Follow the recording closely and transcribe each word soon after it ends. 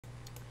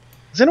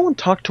Has anyone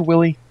talked to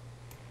Willie?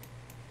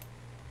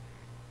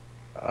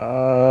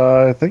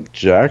 I think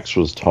Jax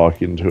was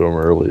talking to him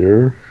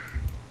earlier.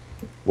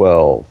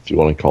 Well, if you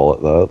want to call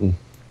it that.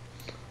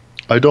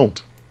 I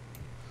don't.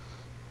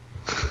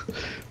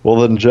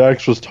 Well, then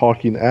Jax was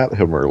talking at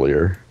him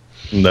earlier.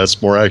 And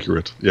that's more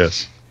accurate,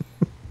 yes.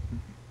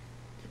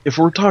 If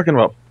we're talking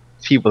about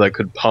people that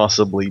could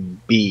possibly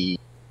be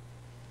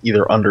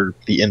either under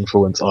the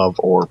influence of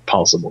or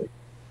possibly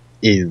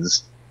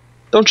is,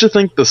 don't you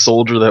think the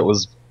soldier that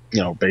was,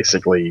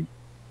 basically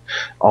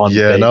on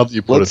Yeah, base, now that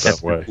you put it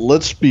that way.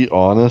 Let's be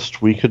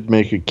honest, we could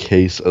make a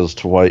case as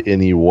to why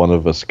any one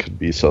of us could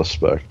be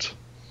suspect.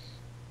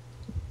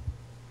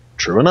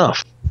 true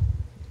enough.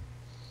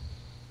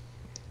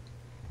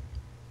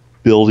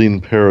 Building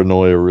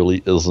paranoia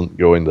really isn't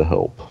going to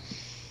help.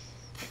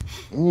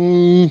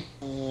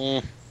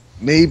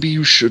 Maybe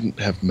you shouldn't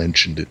have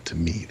mentioned it to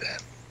me then.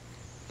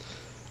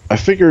 I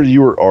figured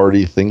you were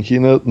already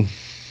thinking it.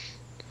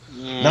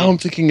 Now I'm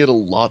thinking it a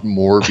lot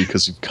more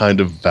because you've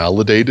kind of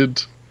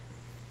validated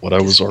what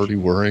I was already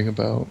worrying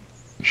about.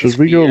 Should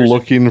we go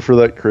looking for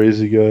that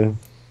crazy guy?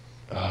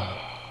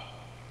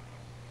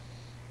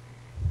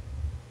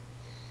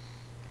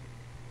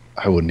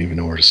 I wouldn't even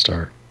know where to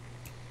start.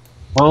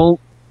 Well,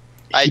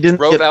 I he didn't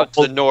drove get out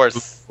to the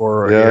north.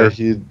 Yeah,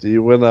 he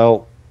went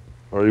out,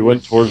 or he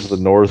went towards the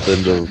north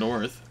end of...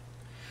 North.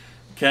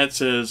 Cat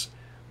says,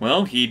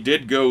 well, he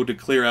did go to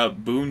clear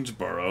out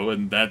Boonesboro,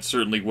 and that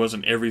certainly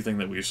wasn't everything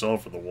that we saw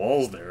for the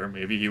walls there.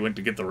 Maybe he went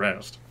to get the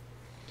rest.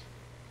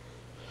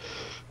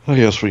 I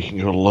guess we can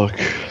go look.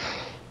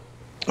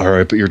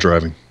 Alright, but you're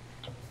driving.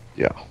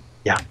 Yeah.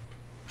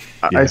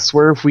 I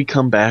swear if we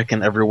come back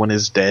and everyone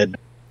is dead,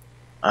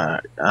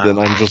 Then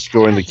I'm just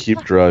going to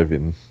keep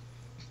driving.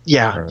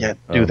 Yeah,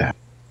 do that.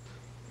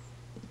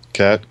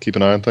 Cat, keep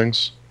an eye on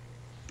things.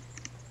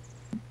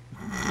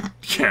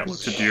 Cat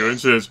looks at you and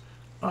says,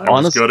 I was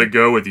Honestly, gonna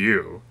go with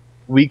you.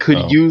 We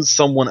could use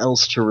someone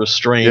else to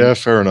restrain Yeah,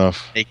 fair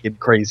enough. naked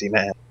crazy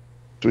man.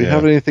 Do we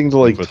have anything to,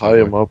 like, Put it tie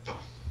that him way. up?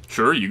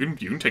 Sure, you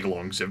can take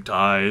along zip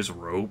ties,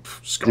 rope,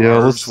 scarves, Yeah,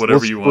 let's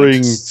whatever you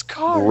bring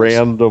want.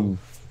 random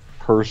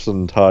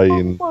person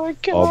tying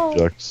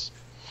objects.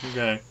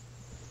 Okay.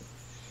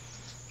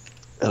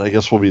 And I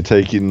guess we'll be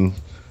taking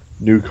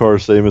new car,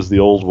 same as the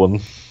old one.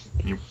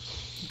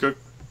 Good.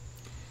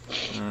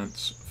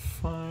 That's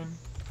fine.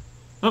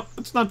 Oh,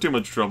 it's not too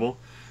much trouble.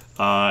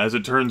 As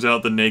it turns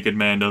out, the naked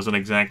man doesn't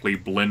exactly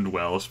blend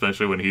well,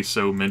 especially when he's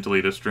so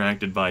mentally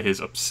distracted by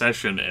his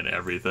obsession and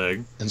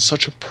everything. And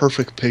such a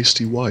perfect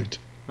pasty white.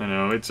 I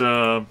know, it's,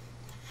 I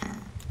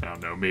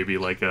don't know, maybe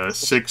like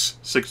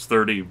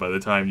 6:30 by the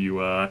time you,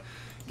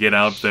 get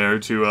out there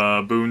to,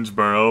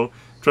 Boonesboro.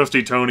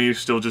 Trusty Tony's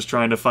still just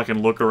trying to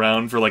fucking look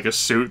around for, like, a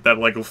suit that,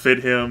 like, will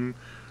fit him.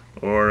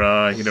 Or,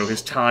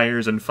 his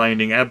tires and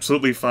finding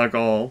absolutely fuck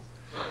all.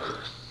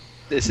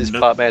 This is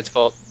Potman's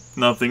fault.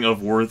 Nothing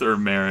of worth or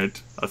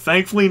merit.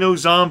 Thankfully, no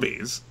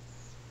zombies.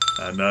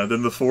 And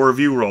then the four of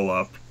you roll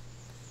up.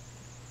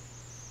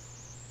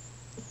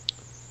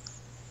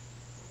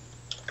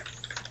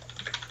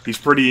 He's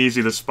pretty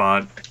easy to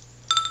spot.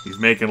 He's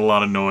making a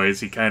lot of noise.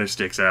 He kind of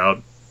sticks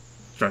out.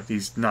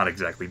 He's not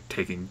exactly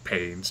taking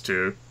pains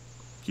to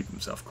keep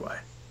himself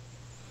quiet.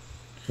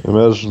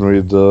 Imagine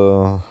we'd,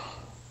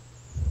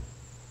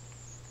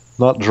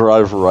 not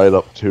drive right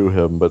up to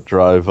him, but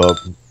drive up,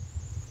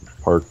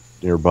 park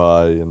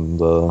nearby, and,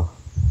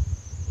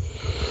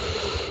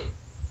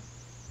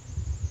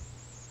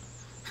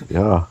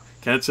 yeah.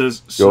 Cat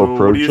says, so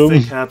what do you him?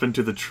 think happened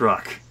to the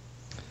truck?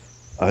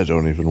 I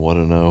don't even want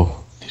to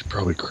know. He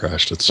probably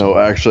crashed it. No,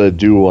 somewhere. actually, I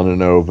do want to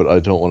know, but I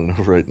don't want to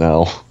know right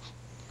now.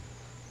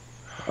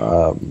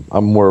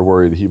 I'm more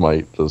worried he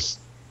might just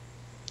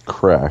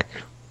crack.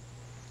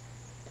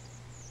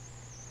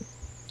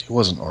 He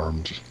wasn't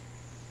armed.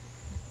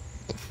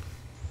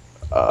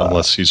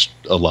 Unless he's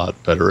a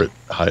lot better at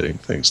hiding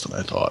things than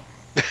I thought.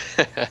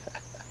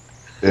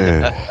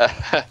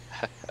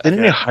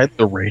 Didn't he hide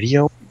the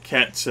radio?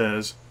 Cat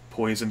says,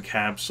 poison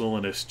capsule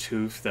in his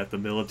tooth that the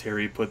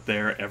military put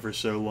there ever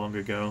so long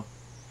ago.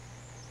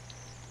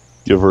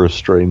 Give her a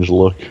strange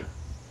look.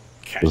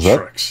 Cat Is that-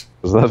 shrugs.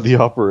 Is that the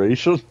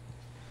operation?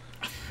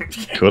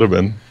 Could have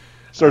been.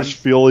 Starts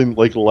feeling,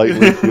 like,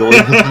 lightly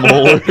feeling his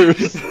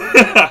molars.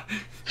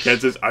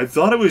 Cat says, I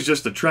thought it was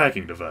just a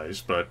tracking device,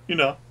 but,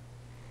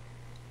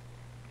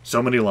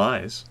 so many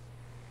lies.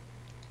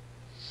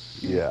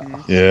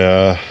 Yeah.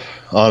 Yeah,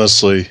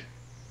 honestly,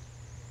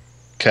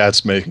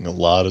 Cat's making a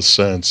lot of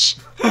sense.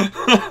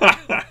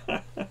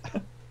 That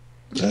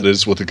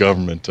is what the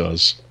government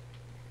does.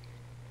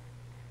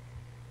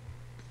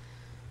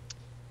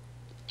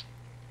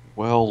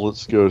 Well,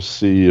 let's go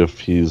see if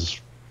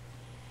he's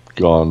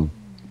gone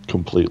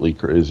completely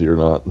crazy or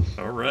not.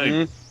 All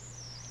right.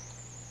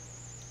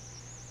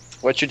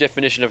 What's your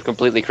definition of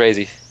completely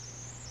crazy?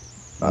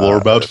 We're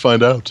about to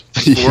find out.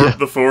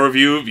 The four of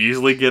you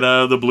easily get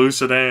out of the blue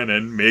sedan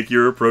and make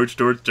your approach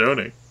towards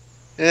Tony.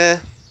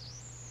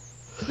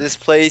 This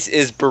place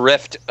is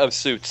bereft of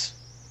suits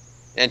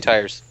and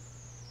tires.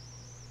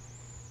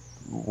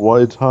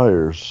 Why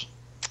tires?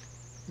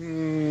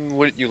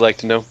 Wouldn't you like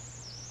to know?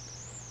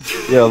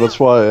 Yeah, that's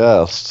why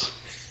I asked.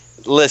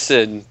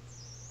 Listen.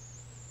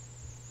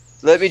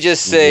 Let me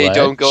just say,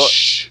 don't go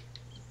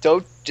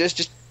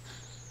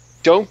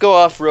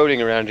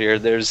off-roading around here.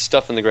 There's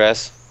stuff in the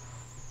grass.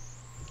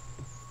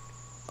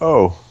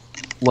 Oh.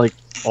 Like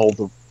all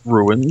the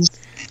ruins.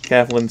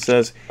 Kathleen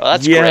says, Oh,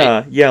 that's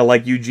yeah,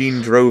 like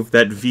Eugene drove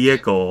that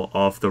vehicle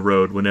off the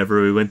road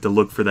whenever we went to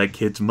look for that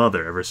kid's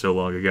mother ever so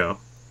long ago.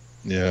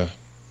 Yeah.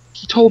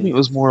 He told me it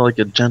was more like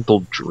a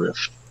gentle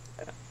drift.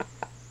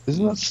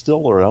 Isn't that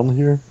still around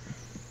here?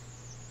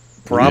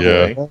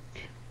 Probably.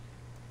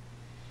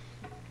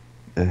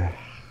 Yeah.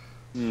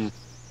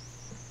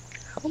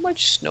 How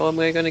much snow am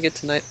I going to get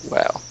tonight?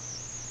 Wow.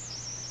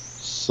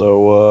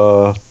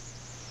 So,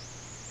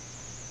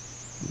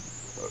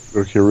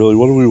 okay, really,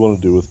 what do we want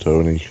to do with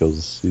Tony?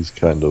 Because he's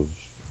kind of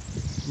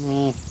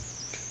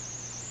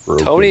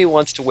broken. Tony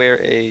wants to wear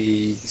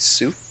a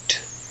suit.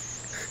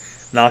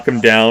 Knock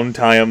him down,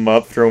 tie him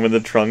up, throw him in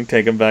the trunk,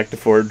 take him back to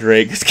Fort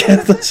Drake. Is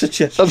Kathleen's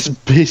suggestion. That's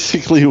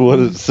basically what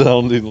it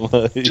sounded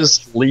like.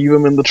 Just leave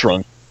him in the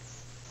trunk.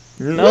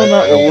 No,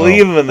 not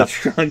leave him in the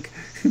trunk.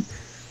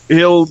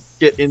 He'll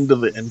get into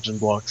the engine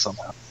block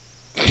somehow.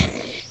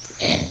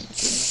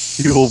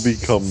 He will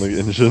become the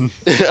engine.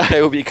 I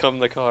will become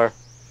the car.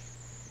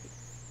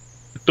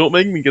 Don't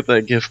make me get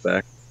that gift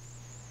back.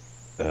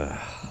 I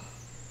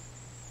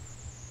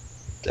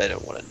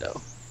don't want to know.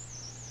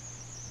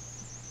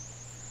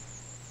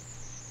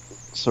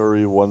 So are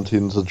we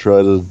wanting to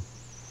try to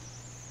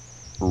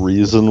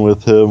reason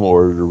with him,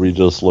 or are we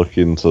just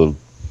looking to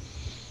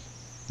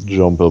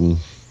jump him?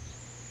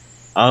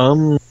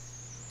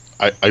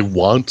 I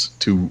want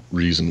to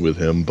reason with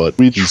him, but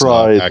We he's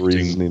tried not acting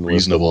reasoning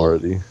reasonable.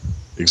 with him already.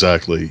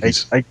 Exactly.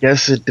 I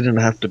guess it didn't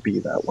have to be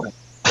that way.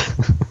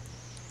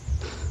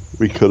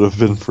 We could have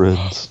been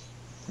friends.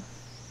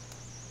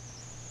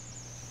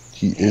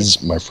 He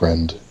is my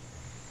friend.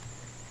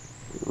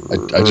 I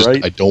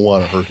Right? don't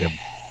want to hurt him.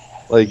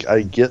 Like,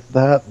 I get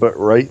that, but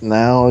right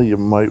now you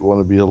might want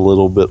to be a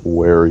little bit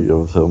wary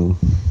of him.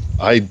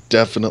 I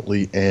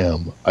definitely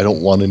am. I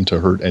don't want him to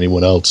hurt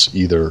anyone else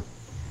either.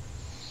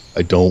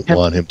 I don't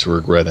want him to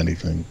regret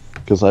anything.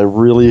 Because I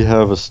really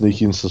have a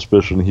sneaking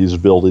suspicion he's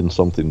building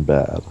something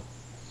bad.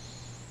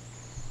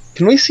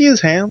 Can we see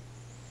his hand?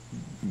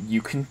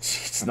 You can.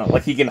 It's not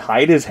like he can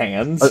hide his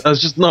hands. I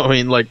was just no. I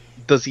mean, like,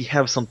 does he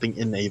have something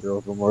in either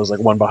of them, or is like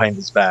one behind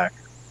his back?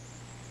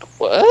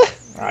 What?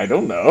 I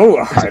don't know.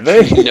 Are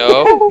they?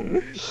 No.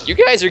 You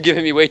guys are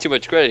giving me way too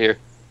much credit here.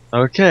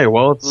 Okay,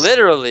 well, it's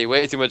Literally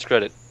way too much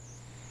credit.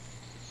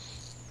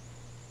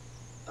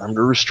 time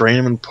to restrain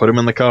him and put him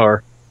in the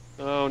car.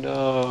 Oh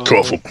no.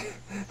 Cuff him.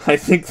 I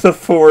think the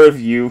four of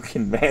you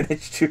can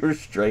manage to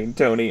restrain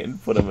Tony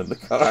and put him in the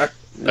car.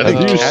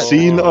 Have you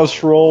seen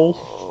us roll?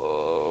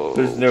 Oh.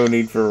 There's no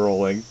need for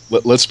rolling.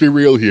 Let's be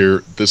real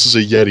here. This is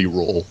a Yeti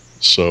roll,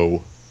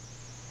 so...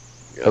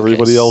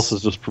 Everybody else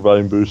is just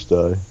providing boost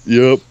die.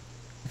 Yep.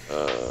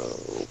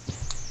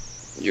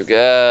 You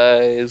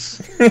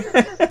guys,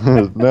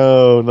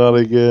 No, not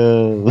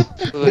again.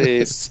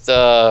 please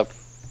stop.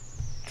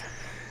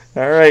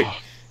 All right.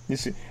 You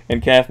see,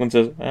 and Kathleen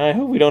says, "I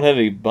hope we don't have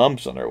any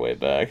bumps on our way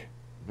back."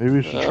 Maybe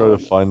we should try to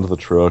find the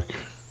truck.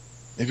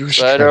 Maybe we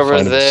should Right try to over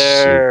find him a suit.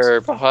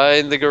 there,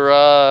 behind the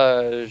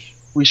garage.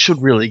 We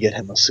should really get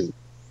him a suit.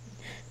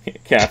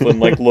 Kathleen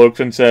looks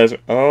and says,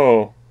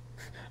 "Oh,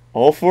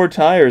 all four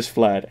tires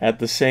flat at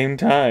the same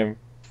time."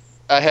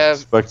 I have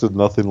Expected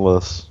nothing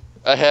less.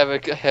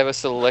 a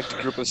select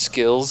group of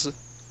skills.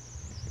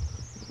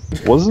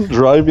 Wasn't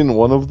driving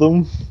one of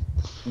them?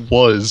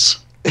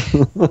 Was.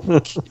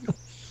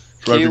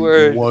 Driving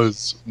Keyword.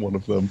 was one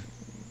of them.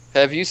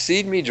 Have you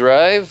seen me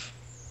drive?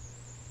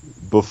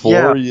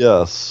 Before, Yeah.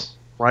 yes.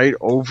 Right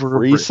over a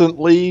bridge.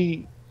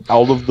 Recently,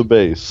 out of the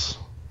base.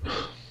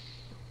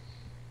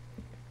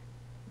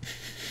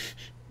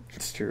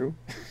 It's true.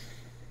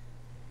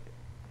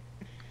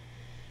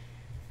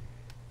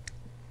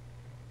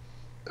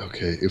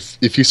 Okay,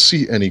 if you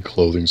see any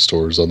clothing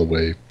stores on the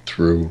way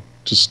through,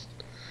 just...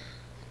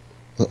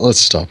 Let's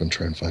stop and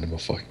try and find him a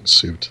fucking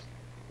suit.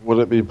 Would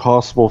it be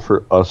possible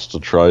for us to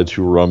try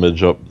to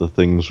rummage up the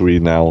things we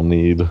now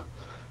need?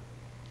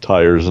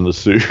 Tires and a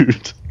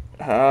suit.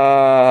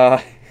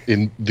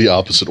 In the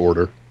opposite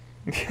order.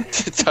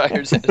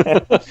 Tires and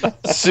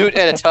suit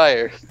and a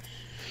tire.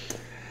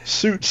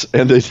 Suits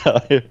and a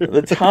tire.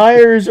 The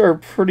tires are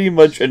pretty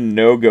much a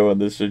no-go in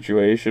this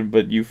situation,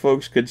 but you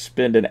folks could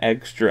spend an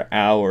extra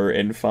hour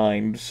and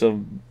find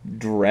some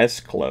dress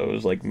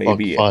clothes, like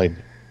maybe Fine.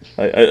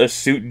 a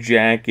suit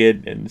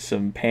jacket and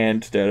some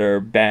pants that are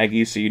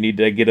baggy, so you need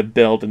to get a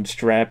belt and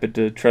strap it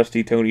to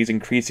Trusty Tony's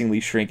increasingly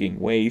shrinking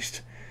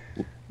waist.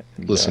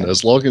 Listen,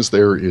 as long as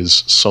there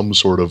is some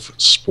sort of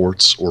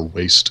sports or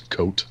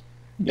waistcoat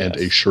and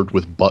a shirt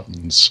with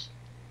buttons...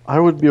 I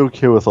would be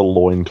okay with a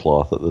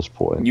loincloth at this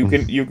point. You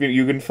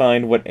can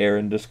find what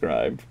Aaron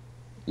described.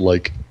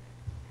 Like,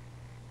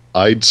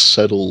 I'd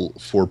settle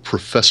for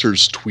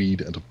Professor's tweed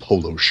and a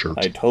polo shirt.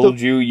 I told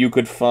you you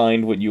could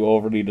find what you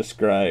already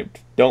described.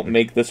 Don't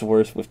make this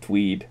worse with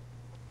tweed.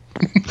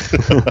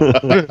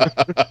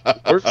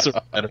 Worse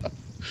or better.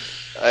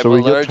 I'm So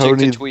we get allergic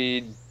Tony- to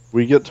tweed.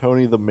 We get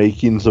Tony the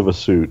makings of a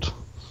suit.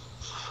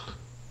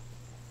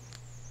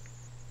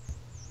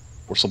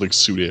 Or something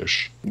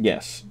suit-ish.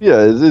 Yes.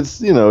 Yeah, it's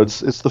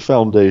the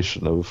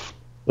foundation of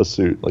a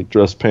suit, like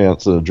dress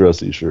pants and a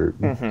dressy shirt,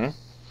 Mm-hmm.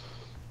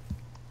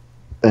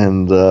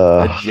 and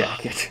A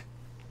jacket.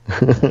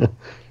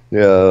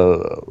 yeah,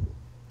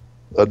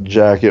 a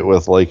jacket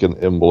with like an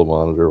emblem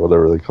on it or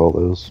whatever they call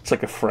those. It's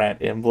like a frat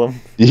emblem.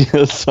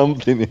 Yeah,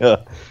 something. Yeah,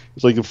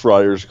 it's like a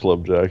Friars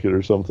Club jacket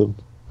or something.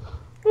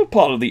 A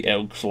part of the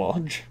Elks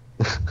Lodge.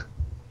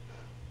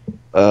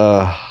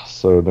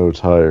 So no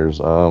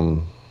tires.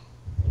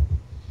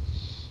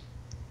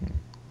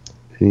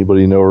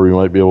 Anybody know where we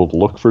might be able to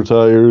look for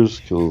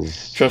tires?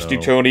 Cause Trusty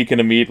Tony can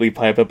immediately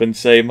pipe up and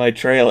say, "My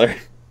trailer."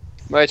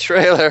 My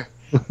trailer.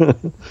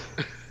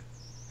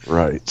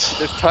 right.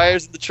 There's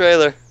tires in the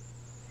trailer.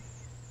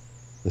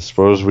 I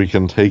suppose we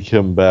can take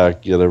him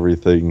back, get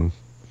everything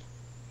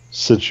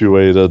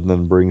situated, and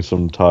then bring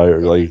some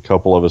tires. Like a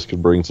couple of us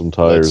could bring some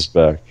tires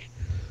back.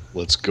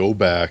 Let's go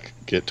back,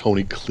 get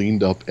Tony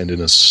cleaned up and in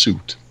a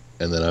suit,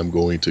 and then I'm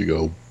going to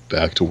go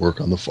back to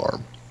work on the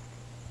farm.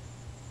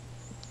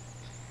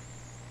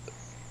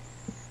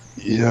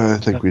 Yeah, I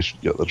think we should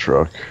get the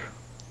truck.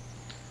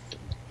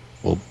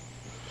 Well,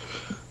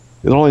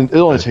 it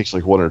only takes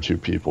like 1 or 2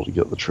 people to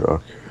get the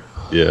truck.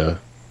 Yeah.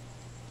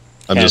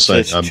 I'm Cat just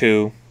saying, says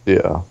 2.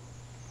 Yeah,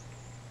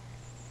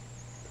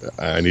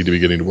 I need to be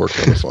getting to work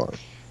on the farm.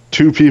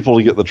 2 people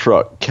to get the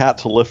truck. Cat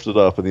to lift it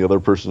up, and the other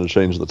person to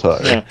change the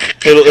tire. Yeah.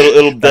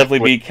 It'll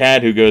definitely be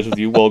Cat who goes with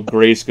you, while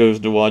Grace goes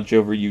to watch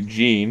over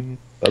Eugene.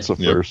 That's a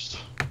first.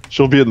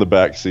 She'll be in the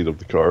back seat of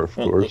the car, of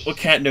course. Well,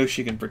 Cat knows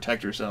she can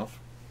protect herself.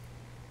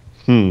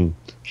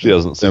 She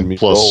hasn't seen me And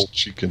plus, roll.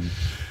 she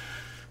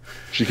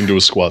can do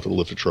a squat that'll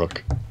lift a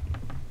truck.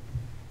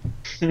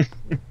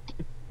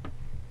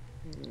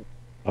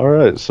 All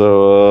right,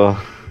 so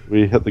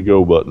we hit the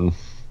go button.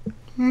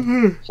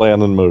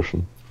 Plan in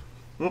motion.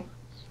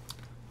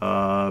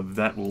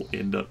 That will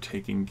end up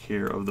taking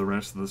care of the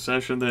rest of the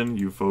session. Then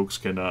you folks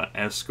can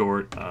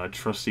escort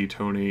Trusty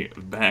Tony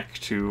back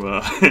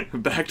to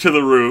back to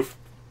the roof.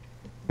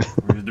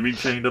 To be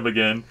chained up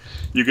again.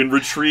 You can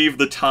retrieve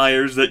the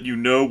tires that you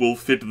know will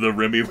fit the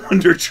Remy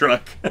Wonder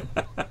truck.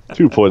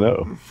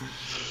 2.0.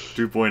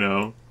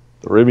 2.0.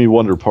 The Remy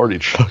Wonder Party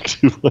Truck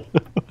 2.0.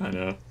 I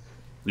know.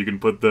 You can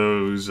put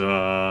those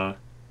on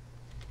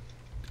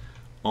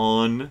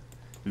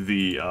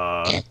the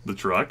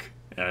truck,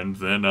 and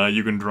then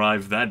you can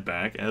drive that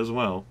back as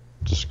well.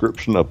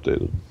 Description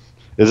updated.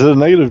 Is it a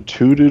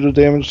 -2 due to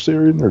damage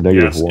steering or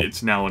 -1? Yes,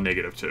 it's now a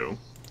 -2.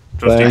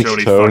 Trusty Thanks,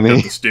 Tony Tony. fucked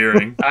up the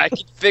steering. I can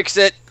fix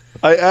it.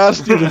 I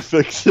asked you to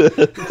fix it.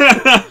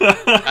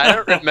 I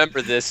don't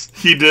remember this.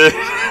 He did.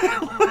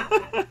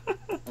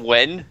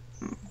 When?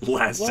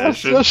 Last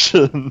Last session.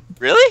 session.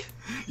 Really?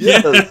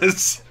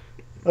 Yes.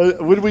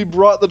 When we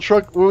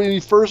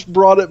first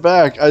brought it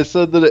back, I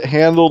said that it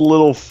handled a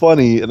little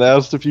funny and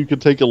asked if you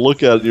could take a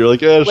look at it. You're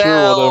like, yeah, sure,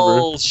 whatever.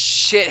 Well,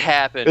 shit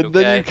happened, And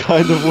then you okay?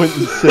 kind of went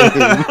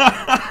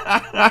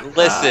insane.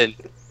 Listen,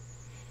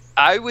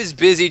 I was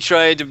busy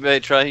trying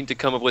to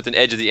come up with an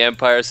Edge of the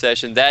Empire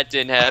session. That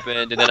didn't happen,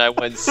 and then I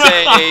went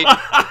insane.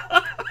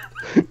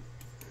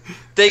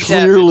 Things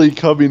happened. Clearly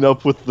coming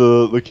up with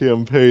the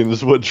campaign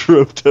is what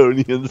drove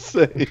Tony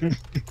insane.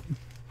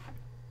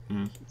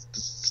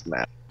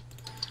 Snap.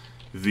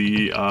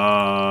 The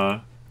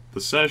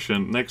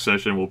next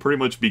session will pretty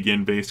much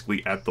begin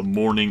basically at the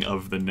morning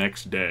of the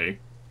next day.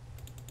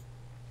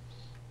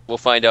 We'll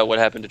find out what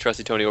happened to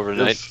Trusty Tony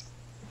overnight.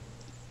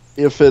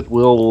 If it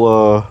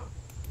will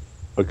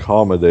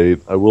accommodate,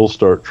 I will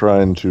start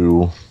trying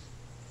to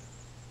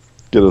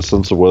get a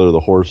sense of whether the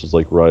horse is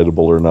like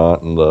rideable or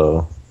not, and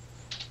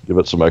give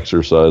it some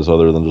exercise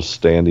other than just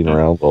standing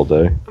around all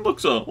day. It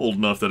looks old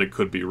enough that it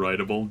could be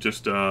rideable.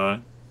 Just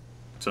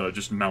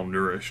just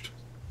malnourished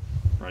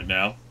right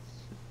now.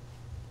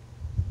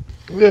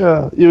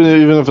 Yeah,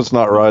 even if it's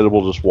not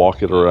rideable, just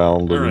walk it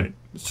around. All right.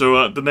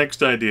 So the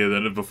next idea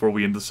then, before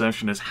we end the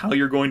session, is how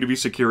you're going to be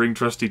securing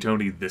Trusty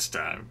Tony this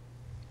time.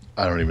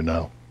 I don't even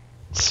know.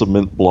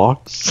 Cement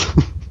blocks.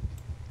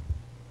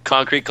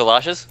 Concrete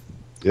galoshes?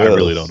 I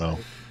really don't know.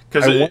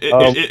 Because I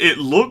it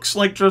looks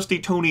like Trusty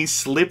Tony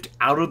slipped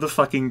out of the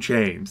fucking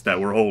chains that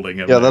were holding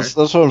him. Yeah, there. that's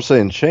what I'm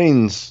saying.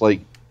 Chains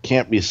like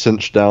can't be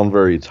cinched down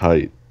very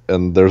tight,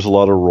 and there's a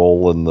lot of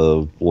roll in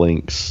the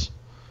links.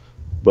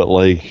 But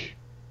like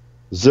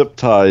zip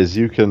ties,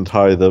 you can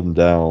tie them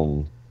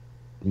down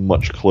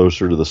much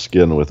closer to the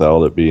skin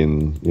without it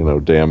being,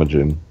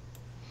 damaging.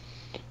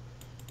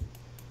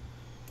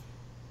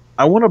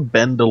 I want to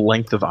bend a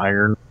length of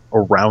iron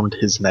around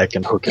his neck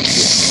and hook it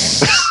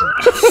to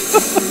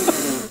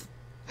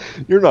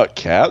him. You're not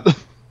Cat.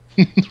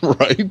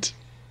 Right?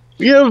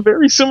 We have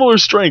very similar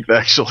strength,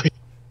 actually.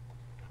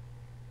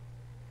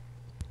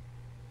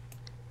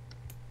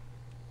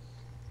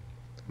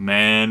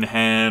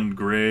 Man-hand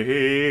grace.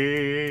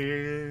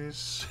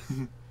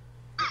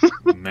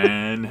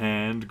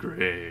 Man-hand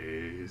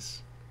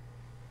grace.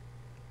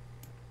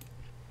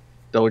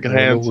 Delicate I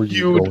don't know hands, where you're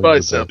huge going with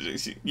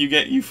biceps.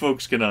 You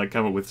folks can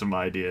come up with some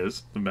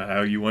ideas about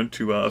how you want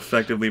to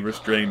effectively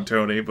restrain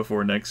Tony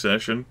before next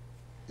session.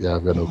 Yeah,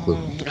 I've got no clue.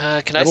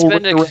 Can I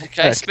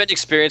spend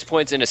experience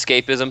points in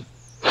escapism?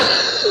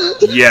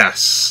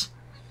 Yes.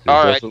 You're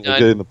All right, definitely done.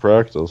 getting the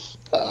practice.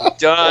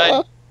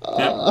 Done.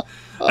 Yep.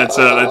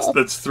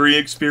 That's 3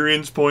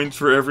 experience points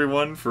for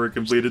everyone for a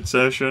completed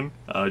session.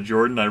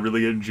 Jordan, I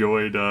really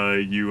enjoyed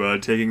you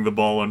taking the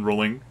ball and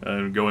rolling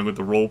and going with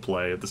the role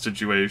play of the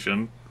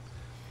situation.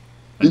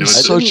 In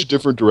such a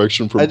different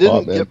direction from I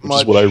didn't Potman, get which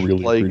is what I much,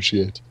 really like-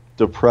 appreciate.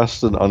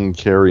 Depressed and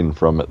uncaring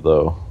from it,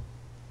 though.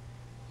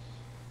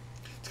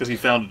 It's because he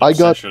found an I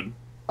got- obsession.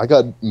 I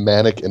got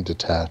manic and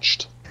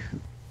detached.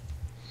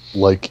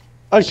 Like,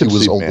 I he can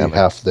was see only manic.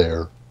 half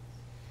there.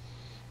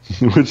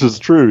 Which is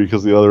true,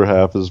 because the other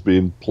half is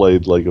being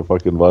played like a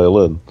fucking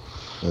violin.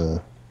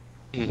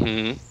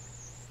 Mm-hmm.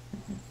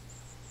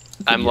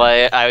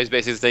 I was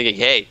basically thinking,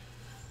 hey,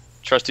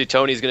 Trusty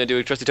Tony's gonna do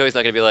it. Trusty Tony's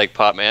not gonna be like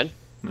Potman.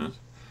 No.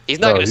 He's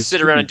not No, gonna he's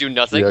sit around and do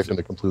nothing. React in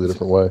a completely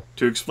different way.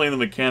 To explain the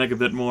mechanic a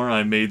bit more,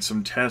 I made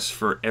some tests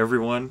for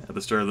everyone at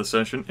the start of the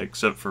session,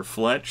 except for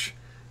Fletch.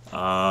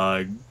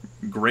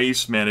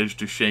 Grace managed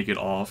to shake it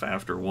off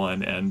after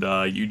 1, and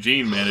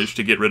Eugene managed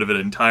to get rid of it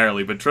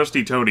entirely, but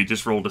Trusty Tony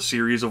just rolled a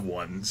series of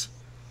 1s.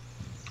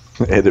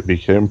 And it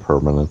became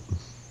permanent.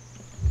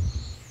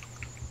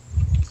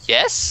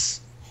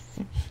 Yes.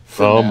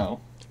 For now.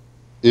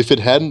 If it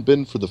hadn't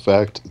been for the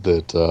fact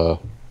that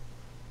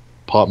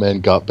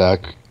Potman got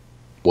back,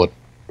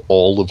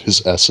 all of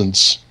his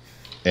essence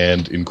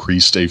and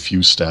increased a few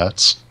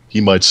stats, he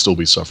might still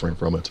be suffering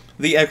from it.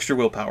 The extra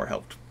willpower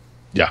helped.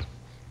 Yeah.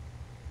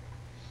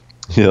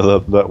 Yeah,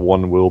 that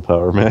one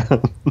willpower, man.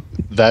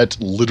 That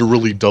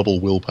literally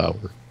double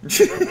willpower.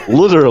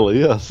 Literally,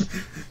 yes.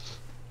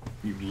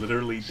 You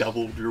literally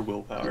doubled your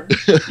willpower.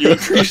 You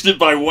increased it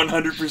by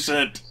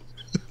 100%.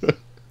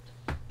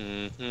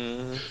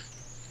 Mm-hmm.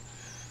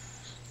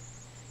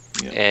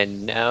 Yeah.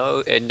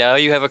 And now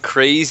you have a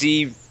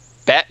crazy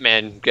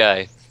Batman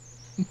guy.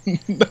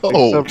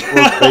 No.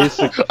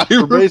 Except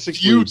we're I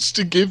refuse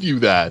to give you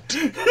that.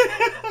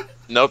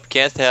 Nope,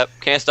 can't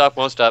stop,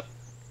 won't stop.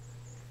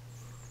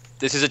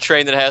 This is a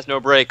train that has no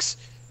brakes.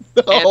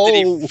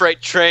 Anthony No.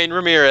 Freight Train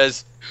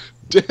Ramirez.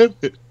 Damn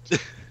it.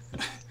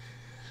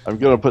 I'm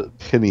gonna put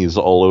pennies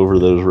all over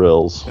those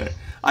rails.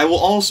 I will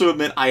also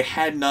admit I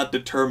had not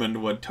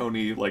determined what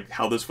Tony,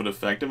 how this would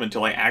affect him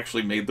until I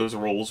actually made those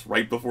rolls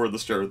right before the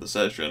start of the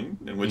session,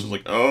 in which is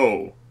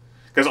oh.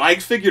 Because I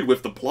figured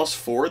with the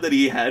 +4 that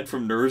he had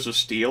from Nerves of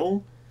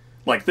Steel,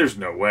 there's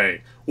no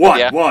way. One.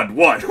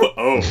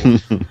 Oh.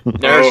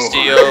 Nerve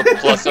Steel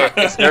plus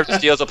Nerve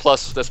Steel's a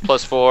plus. That's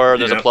 +4.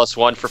 There's a Yep.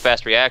 +1 for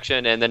fast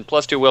reaction, and then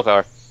 +2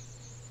 willpower.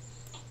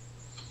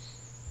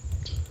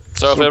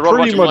 So if I roll a bunch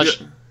pretty of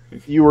much one,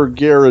 you were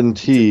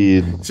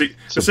guaranteed. See,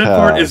 to the sad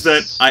part is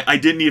that pass. I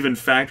didn't even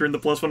factor in the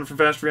 +1 for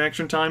fast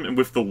reaction time, and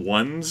with the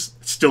 1s,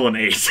 it's still an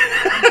 8.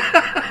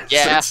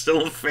 Yeah. So it's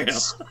still a fail.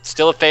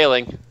 still a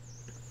failing.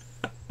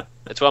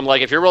 That's why I'm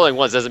like, if you're rolling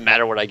ones, it doesn't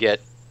matter what I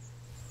get.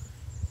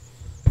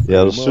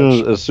 Yeah,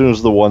 Pretty as soon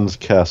as the ones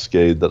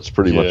cascade, that's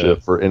pretty much Yeah.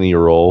 it for any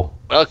roll.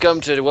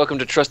 Welcome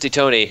to Trusty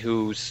Tony,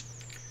 who's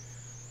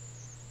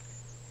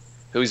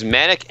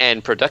manic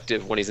and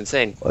productive when he's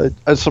insane.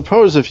 I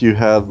suppose if you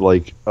had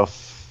a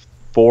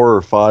 4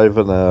 or 5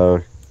 in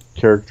a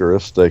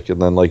characteristic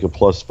and then a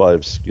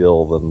 +5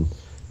 skill, then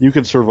you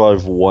could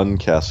survive one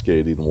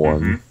cascading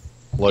one.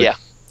 Mhm. Yeah.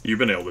 You've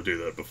been able to do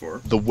that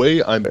before. The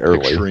way I'm Barely.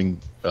 picturing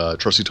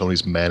Trusty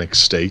Tony's manic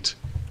state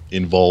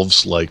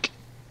involves,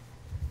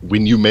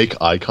 when you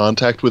make eye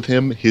contact with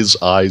him, his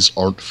eyes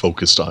aren't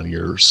focused on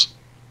yours.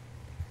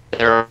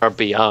 There are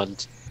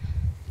beyond.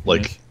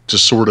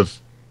 Just sort of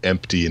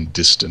empty and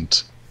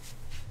distant.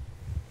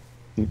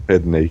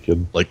 Head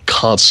naked.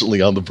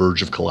 Constantly on the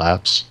verge of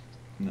collapse.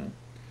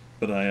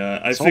 But I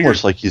It's figured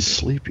almost like he's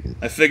sleeping.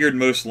 I figured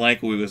most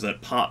likely was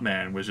that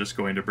Potman was just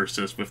going to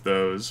persist with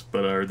those,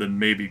 or then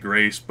maybe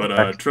Grace.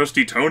 But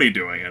Trusty Tony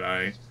doing it,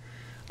 I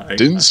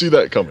Didn't see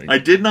that coming. I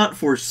did not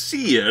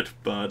foresee it,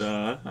 but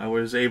I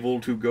was able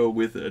to go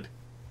with it,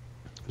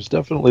 It's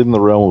definitely in the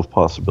realm of and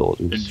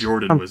possibilities.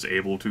 Jordan was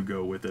able to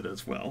go with it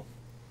as well.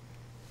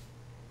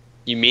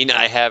 You mean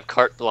I have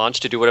carte blanche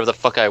to do whatever the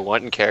fuck I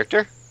want in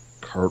character?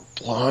 Carte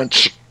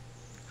blanche.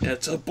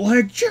 It's a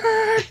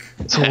blackjack.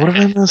 So what have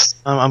I missed?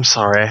 I'm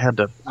sorry, I had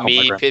to.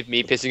 Me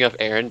pissing off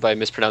Aaron by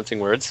mispronouncing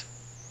words.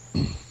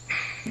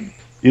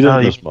 You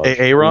didn't miss you- much.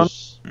 Aaron?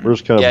 We're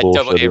just kind of Yeah,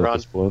 double bullshitting Aaron. at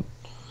this point.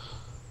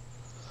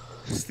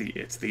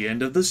 It's the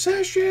end of the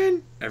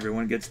session.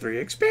 Everyone gets 3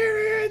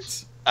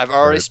 experience. I've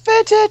already Right.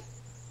 spent it.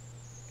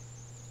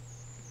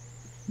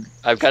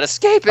 I've got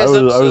escapism. I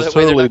so was that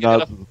way they're totally gonna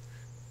not.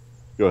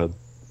 Go ahead.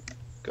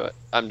 Go ahead.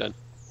 I'm done.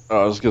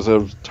 I was because I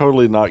was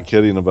totally not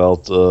kidding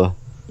about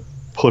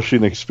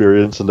pushing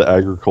experience into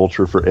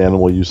agriculture for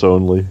animal use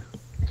only.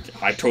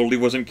 I totally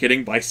wasn't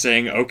kidding by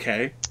saying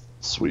okay.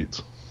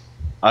 Sweet.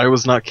 I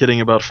was not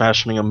kidding about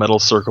fashioning a metal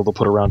circle to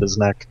put around his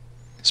neck.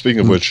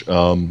 Speaking of which,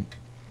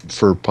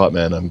 for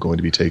Potman, I'm going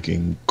to be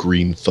taking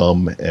Green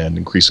Thumb and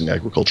increasing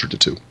agriculture to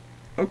 2.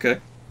 Okay.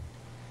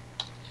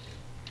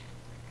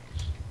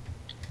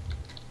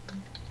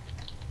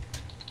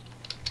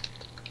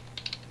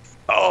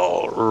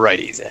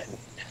 Alrighty then.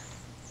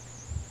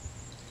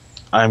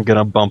 I'm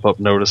gonna bump up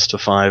notice to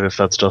 5 if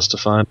that's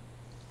justified.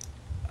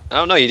 I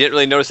don't know. You didn't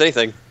really notice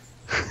anything.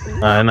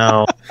 I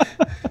know.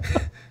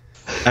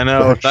 I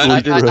know. But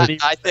Actually,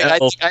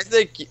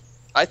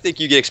 I think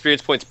you get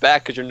experience points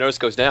back because your notice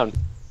goes down.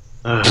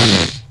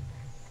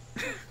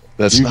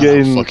 That's You not how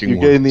gain fucking you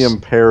gain the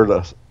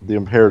works.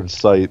 impaired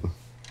sight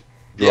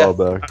Yeah.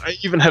 drawback. I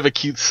even have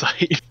acute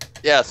sight.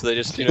 Yeah, so they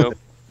just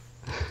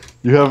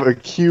You have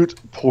acute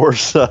poor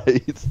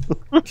sight.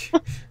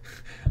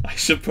 I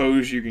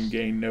suppose you can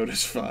gain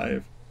notice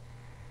 5.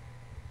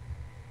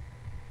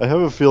 I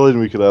have a feeling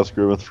we could ask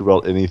Grimith for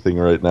about anything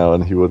right now,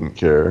 and he wouldn't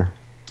care.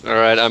 All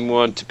right, I'm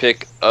going to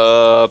pick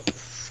up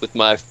with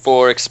my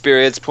 4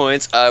 experience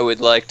points. I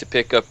would like to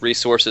pick up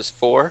resources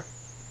 4.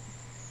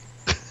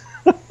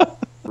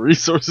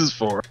 Resources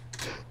 4.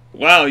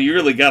 Wow, you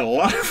really got a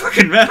lot of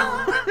fucking metal.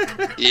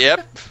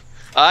 Yep,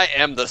 I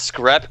am the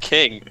scrap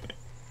king.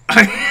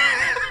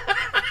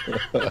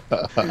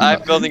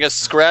 I'm building a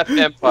scrap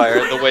empire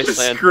in the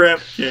wasteland. Scrap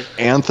king.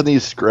 Anthony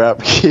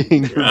Scrap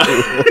King.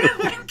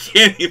 I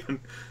can't even.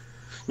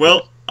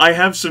 Well, I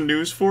have some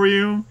news for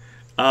you.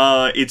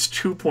 It's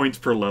 2 points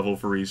per level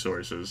for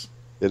resources.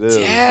 It is.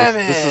 Damn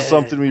This is it.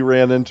 something we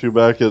ran into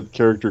back at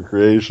character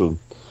creation.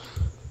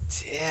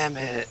 Damn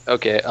it.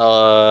 Okay,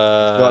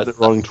 Got it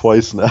wrong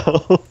twice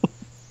now.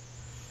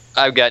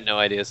 I've got no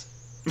ideas.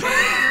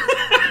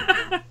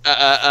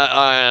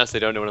 I honestly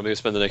don't know what I'm going to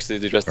spend the next 2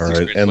 the rest of the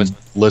Alright, experience and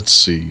points. let's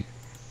see.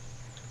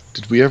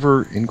 Did we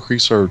ever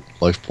increase our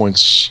life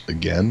points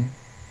again?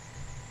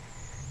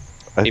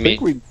 I You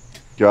think mean- we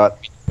got.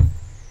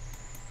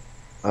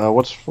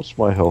 What's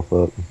my health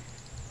at?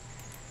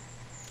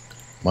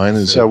 Mine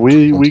is Yeah, at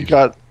we 20.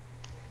 got.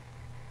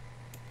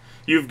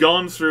 You've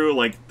gone through,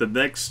 like, the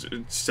next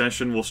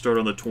session will start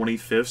on the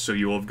 25th, so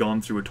you will have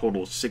gone through a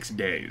total of 6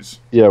 days.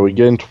 Yeah, we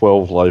gained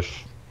 12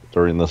 life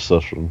during this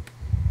session.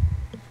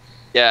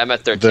 Yeah, I'm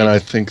at 13. Then I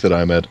think that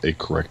I'm at a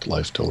correct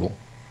life total.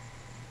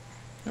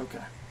 Okay.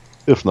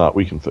 If not,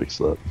 we can fix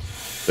that.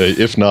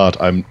 If not,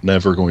 I'm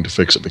never going to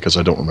fix it because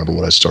I don't remember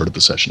what I started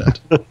the session at.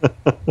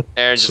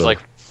 Aaron's just So- like,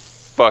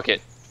 fuck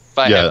it. If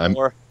I Yeah, have I'm-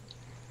 more,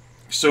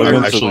 So I'm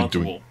you're actually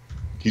responsible.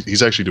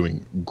 He's actually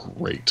doing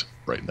great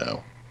right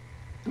now.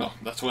 Well,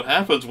 that's what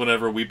happens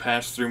whenever we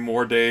pass through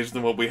more days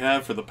than what we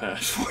have for the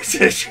past 4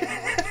 sessions.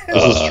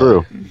 This is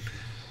true.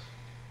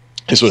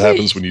 It's what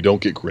happens when you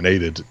don't get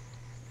grenaded.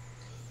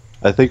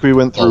 I think we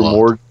went A through lot.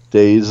 more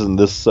days in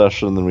this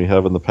session than we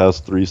have in the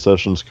past 3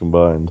 sessions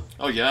combined.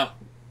 Oh, yeah.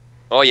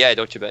 oh yeah,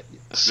 don't you bet.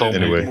 So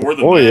Anyway. More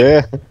than Oh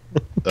that.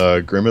 yeah.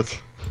 Grimith,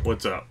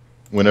 What's up?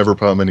 whenever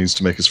Potman needs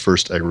to make his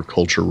first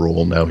agriculture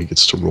roll, now he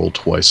gets to roll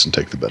twice and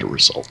take the better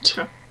result.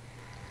 Okay.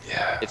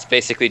 It's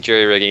basically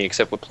jury rigging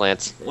except with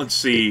plants. Let's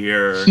see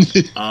here.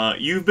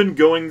 You've been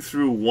going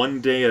through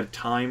 1 day at a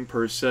time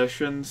per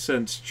session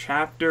since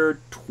chapter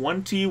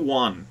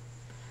 21,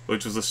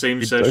 which was the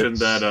same session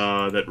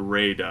that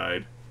Ray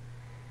died.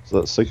 Is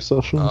that 6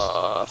 sessions?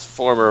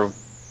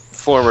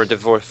 Former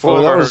divorce, Oh,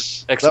 former that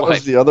was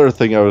ex-wife. the other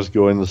thing I was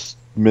going to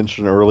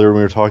mention earlier when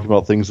we were talking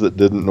about things that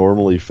didn't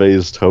normally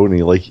phase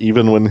Tony. Like,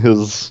 even when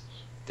his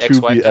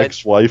Ex-wife to-be died?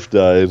 ex-wife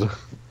died.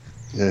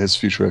 Yeah, his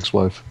future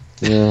ex-wife.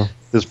 Yeah.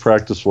 His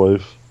practice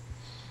wife.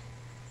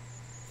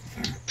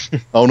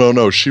 Oh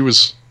no, she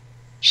was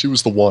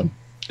the one.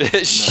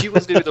 She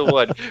was gonna be the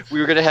one. We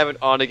were gonna have an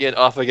on again,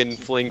 off again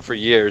fling for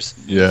years.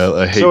 Yeah,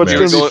 I hate So it's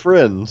Mance. going to be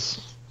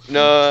friends.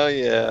 No,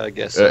 yeah, I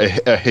guess so.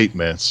 I hate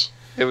Mance.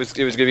 It was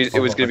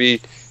gonna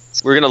be.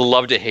 We're gonna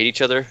love to hate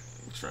each other.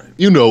 That's right.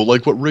 You know,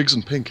 like what Riggs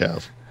and Pink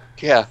have.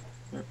 Yeah,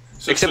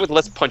 So, except with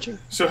less punching.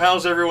 so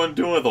how's everyone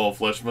doing with All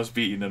Flesh Must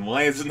Be Eaten, and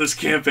why isn't this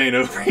campaign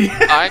over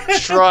yet? I'm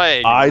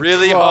trying I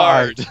really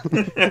tried.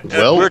 hard.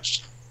 Well, We're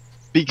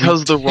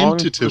because the wrong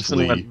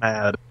tentatively- person went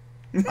mad.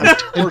 I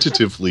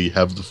tentatively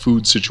have the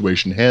food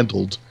situation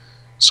handled,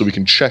 so we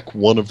can check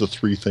one of the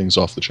 3 things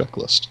off the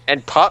checklist.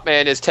 and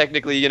Potman is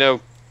technically,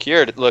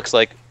 cured. It looks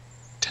like.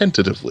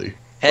 Tentatively.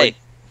 Hey,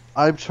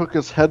 I took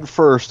us head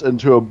first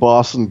into a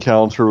boss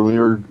encounter when we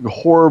were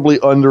horribly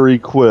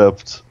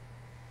under-equipped,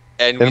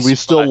 and we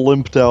still survived.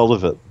 limped out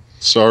of it.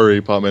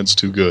 Sorry, Potman's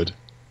too good.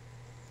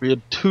 We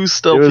had 2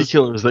 stealthy was-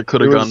 killers that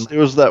could have gone. It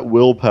was that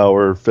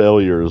willpower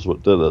failure is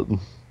what did it.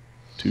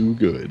 Too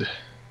good.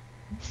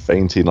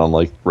 Fainting on,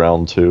 like,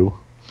 round 2.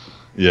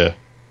 Yeah.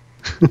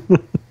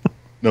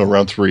 No,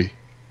 round 3.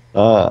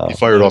 Ah. He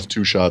fired off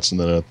 2 shots and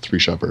then a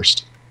 3-shot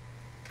burst.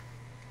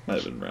 Might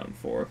have been round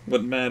 4.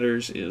 What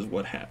matters is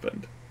what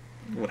happened.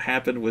 What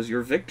happened was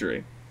your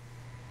victory.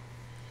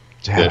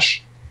 Damn.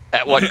 Ish.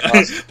 At what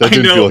cost? That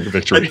didn't I know. feel like a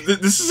victory.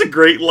 This is a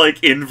great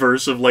like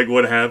inverse of like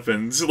what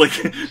happens. Like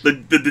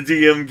the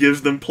DM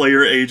gives them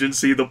player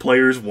agency, the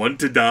players want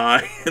to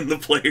die, and the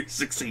players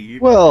succeed.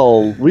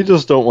 Well, we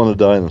just don't want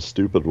to die in a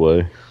stupid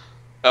way.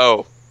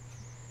 Oh,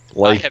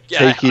 Like I have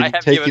given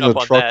taking up a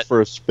on truck that.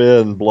 for a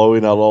spin,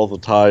 blowing out all the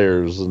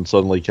tires, and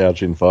suddenly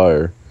catching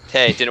fire.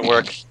 hey, it didn't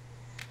work.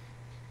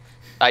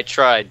 I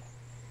tried.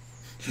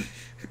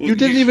 You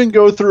didn't even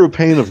go through a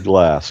pane of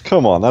glass.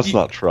 Come on, that's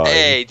not trying.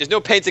 Hey, there's no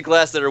panes of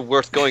glass that are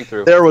worth going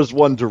through. There was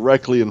one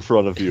directly in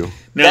front of you.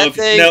 That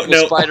thing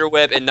was spider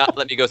web and not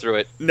let me go through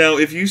it. Now,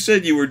 if you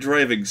said you were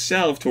driving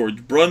south towards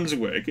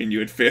Brunswick and you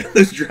had failed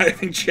those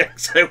driving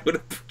checks, I would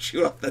have put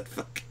you off that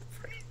fucking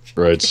bridge.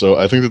 Right, so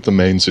I think that the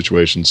main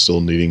situation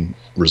still needing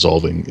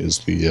resolving is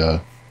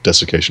the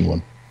desiccation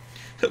one.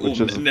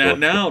 Which is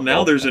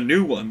Now there's a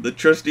new one, the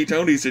Trusty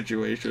Tony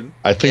situation.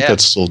 I think Yeah.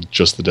 that's still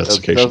just the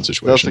desiccation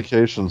situation.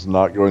 Desiccation's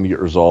not going to get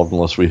resolved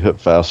unless we hit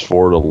fast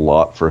forward a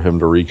lot for him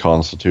to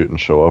reconstitute and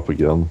show up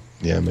again.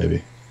 Yeah,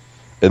 maybe.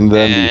 And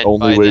then And the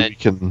only by way then- we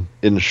can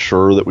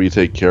ensure that we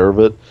take care of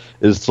it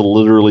is to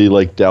literally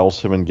like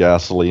douse him in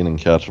gasoline and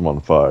catch him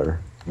on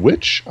fire.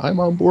 Which I'm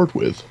on board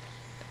with.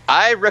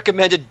 I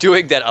recommended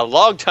doing that a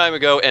long time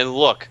ago, and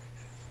look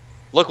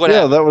what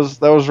Yeah, happened.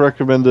 that was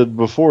recommended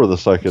before the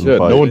second Yeah,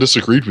 fight. no one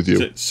disagreed with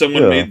you.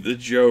 Someone Yeah. made the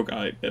joke,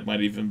 it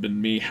might even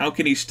been me, how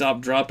can he stop,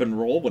 drop, and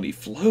roll when he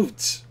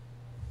floats?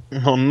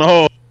 Oh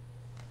no!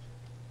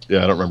 Yeah,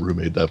 I don't remember who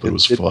made that, but it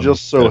was It fun.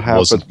 just so and it happened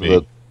wasn't me.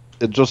 that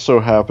it just so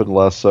happened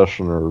last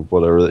session or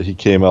whatever that he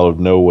came out of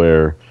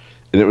nowhere,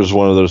 and it was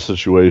one of those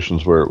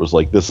situations where it was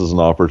like, this is an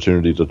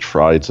opportunity to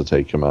try to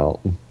take him out.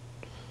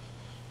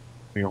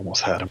 We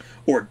almost had him.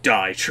 Or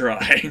die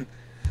trying.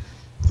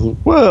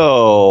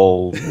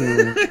 Well,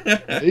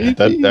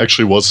 That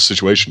actually was the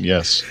situation,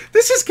 yes.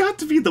 This has got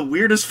to be the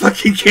weirdest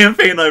fucking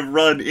campaign I've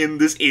run in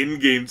this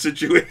in-game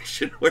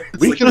situation. Where it's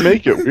we like, can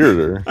make it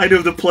weirder. I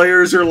know the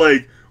players are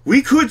like,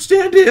 we could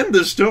stand to end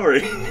the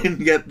story,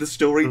 and yet the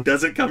story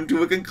doesn't come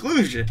to a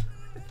conclusion.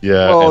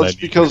 Yeah, Well, and I it's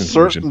need the because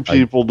conclusion. certain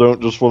people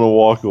don't just want to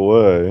walk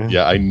away.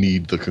 Yeah, I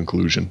need the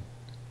conclusion.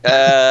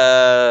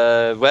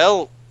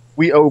 Well,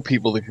 We owe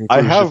people the I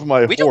conclusion. have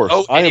my We don't horse.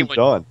 owe I am anyone-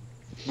 done.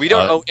 we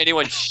don't Uh, owe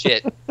anyone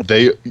shit.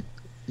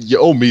 You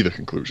owe me the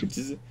conclusion.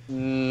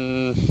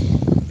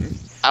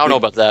 I don't know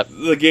about that.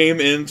 The game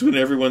ends when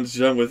everyone's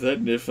done with it,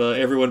 and if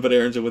everyone but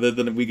Aaron's done with it,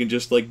 then we can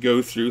just like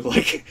go through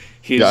like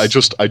his. Yeah,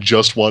 I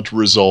just want to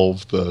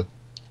resolve the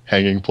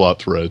hanging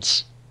plot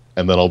threads,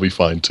 and then I'll be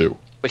fine too.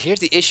 But here's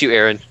the issue,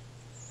 Aaron.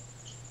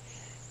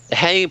 The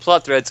hanging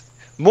plot threads.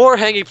 More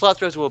hanging plot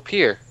threads will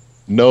appear.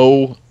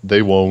 No,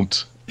 they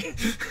won't.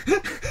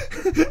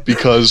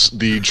 Because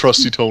the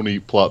Trusty Tony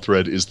plot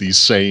thread is the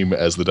same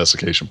as the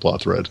desiccation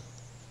plot thread.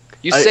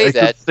 You say I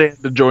that. could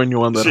stand to join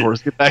you on that See,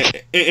 horse. Get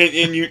back.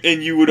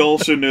 And you would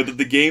also know that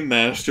the game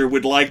master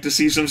would like to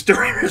see some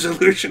story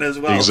resolution as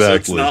well. So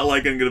it's Exactly. not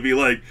like I'm gonna be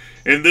like,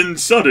 and then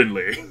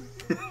suddenly.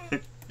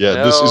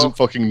 Yeah, this No. isn't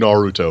fucking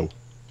Naruto.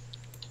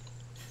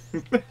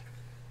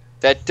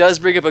 That does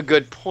bring up a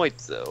good point,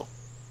 though.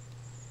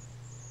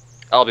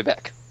 I'll be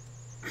back.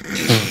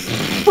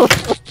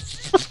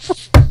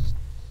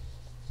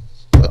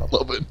 I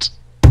love it.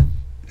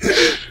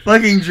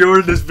 Fucking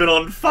Jordan has been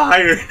on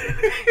fire.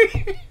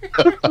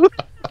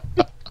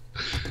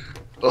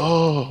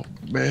 Oh,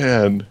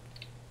 man.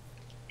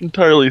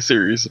 Entirely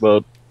serious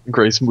about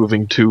Grace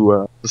moving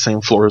to the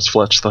same floor as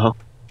Fletch, though.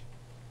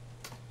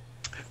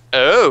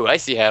 Oh, I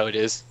see how it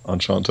is.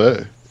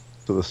 Enchanté.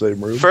 To the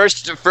same room.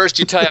 First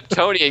you tie up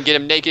Tony and get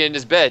him naked in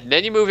his bed, and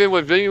then you move in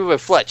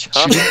with Fletch,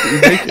 huh?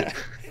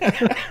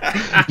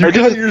 You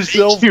got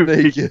yourself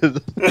naked.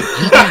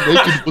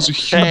 Naked was a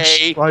huge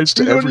Hey. surprise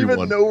to You don't everyone.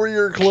 even know where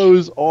your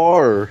clothes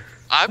are.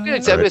 I'm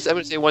gonna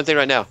say one thing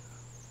right now.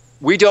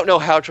 We don't know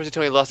how Trusty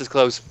Tony lost his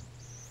clothes.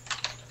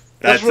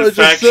 That's what a I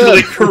just factually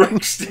said.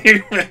 correct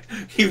statement.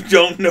 You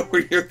don't know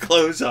where your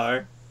clothes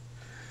are.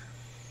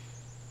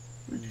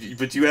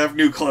 But you have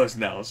new clothes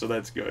now, so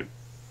that's good.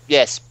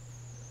 Yes,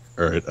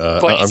 All right,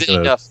 but I'm is it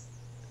gonna. enough?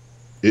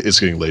 It's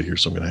getting late here,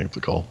 so I'm gonna hang up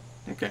the call.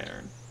 Okay,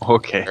 Aaron.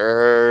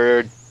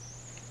 Okay.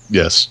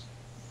 Yes.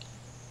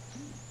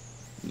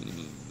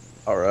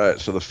 All right,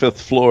 so the fifth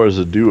floor is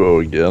a duo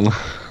again.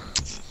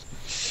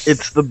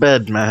 It's the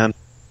bed, man.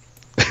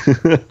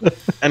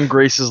 And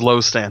Grace's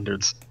low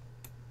standards.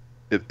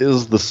 It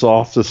is the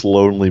softest,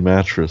 lonely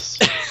mattress.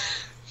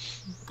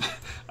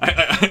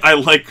 I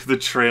like the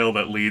trail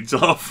that leads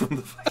off from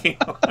the fucking.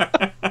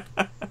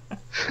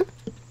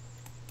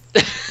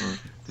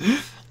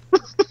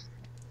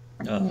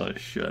 Oh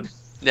shit!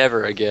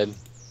 Never again.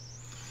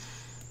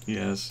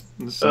 Yes.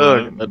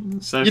 Oh,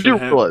 God. You do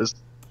realize.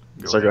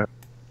 Sorry, go ahead.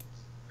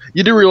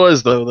 You do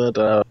realize, though,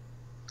 that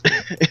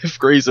if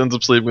Grace ends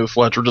up sleeping with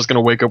Fletch, we're just going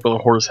to wake up with a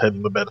horse head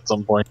in the bed at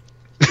some point.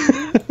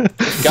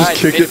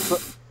 Guys,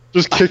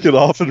 Just kick it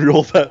off and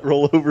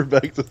roll over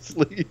back to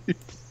sleep.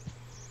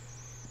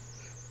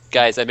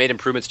 guys, I made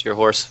improvements to your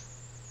horse.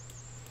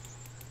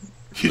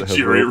 You Have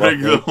jury robot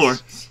rig the legs.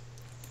 horse.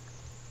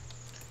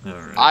 All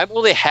right. I'm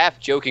only half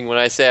joking when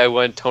I say I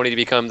want Tony to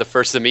become the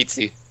first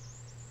Zemitzi.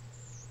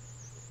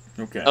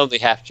 Okay. Only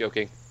half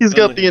joking. He's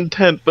got the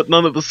intent, but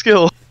none of the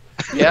skill.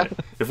 Yeah.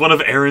 If one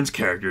of Aaron's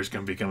characters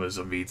can become a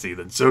Zemitzi,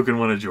 then so can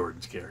one of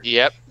Jordan's characters.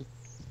 Yep.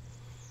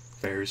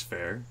 Fair's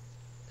fair.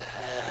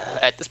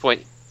 At this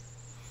point.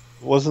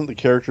 Wasn't the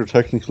character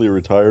technically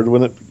retired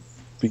when it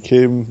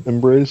became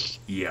embraced?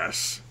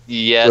 Yes.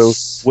 Yes.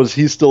 So was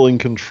he still in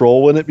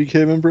control when it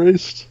became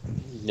embraced?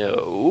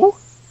 No.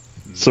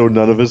 So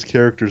none of his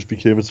characters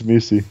became a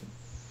Zamisi.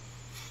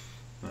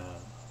 I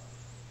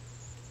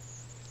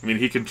mean,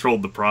 he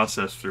controlled the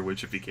process through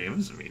which it became a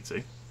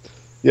Zemitzi.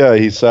 Yeah,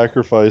 he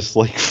sacrificed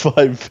like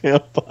 5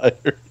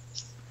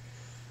 vampires.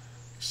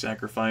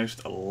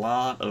 Sacrificed a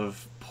lot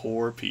of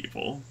poor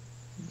people.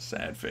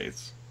 Sad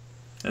fates.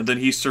 And then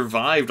he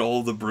survived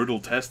all the brutal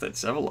tests that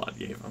Sevalot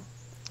gave him.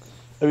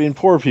 I mean,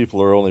 poor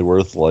people are only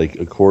worth like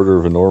a quarter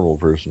of a normal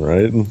person,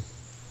 right?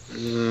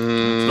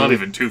 It's not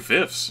even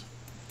 2/5.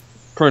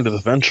 According to the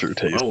venture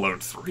taste. Let alone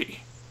 3.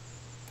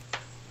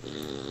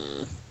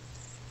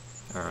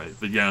 Alright,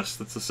 but yes,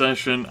 that's the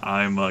session.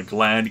 I'm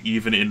glad,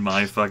 even in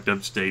my fucked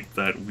up state,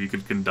 that we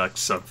could conduct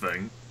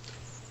something.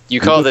 You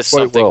call did this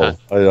quite something, well.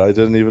 huh? I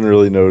didn't even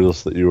really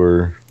notice that you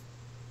were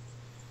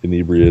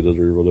inebriated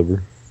or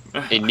whatever.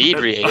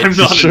 Inebriated? I'm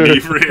not Sure.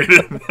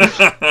 inebriated.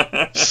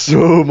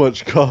 So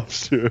much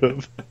cops to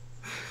him.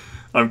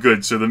 I'm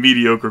good, so the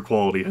mediocre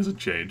quality hasn't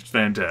changed.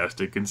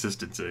 Fantastic.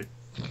 Consistency.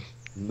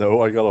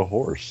 No, I got a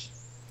horse.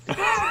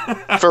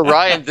 For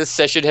Ryan, this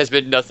session has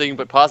been nothing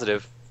but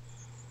positive.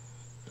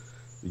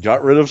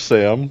 Got rid of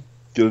Sam.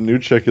 Get a new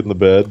chick in the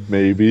bed,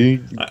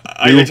 maybe.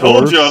 I told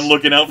horse. you I'm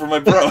looking out for my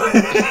bro.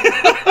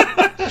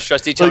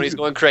 Trusty Tony's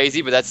going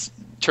crazy, but that's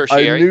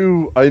tertiary.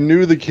 I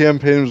knew the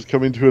campaign was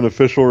coming to an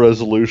official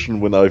resolution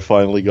when I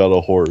finally got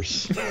a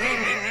horse.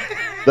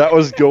 That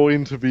was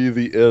going to be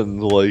the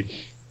end. Like,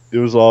 it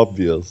was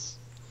obvious.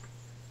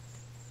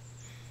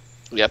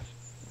 Yep.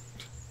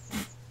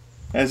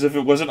 As if it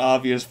wasn't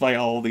obvious by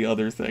all the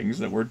other things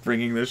that we're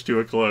bringing this to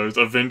a close.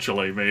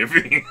 Eventually,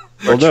 maybe.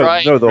 We're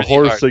trying no, the really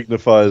horse hard.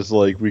 signifies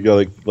like we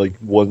got like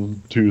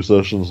 1-2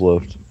 sessions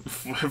left.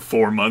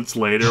 4 months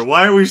later,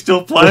 why are we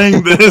still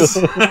playing this?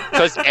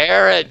 Because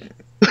Aaron!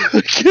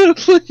 I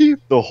can't believe.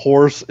 The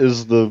horse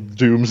is the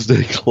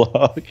doomsday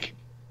clock.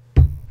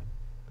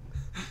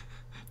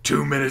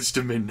 2 minutes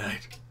to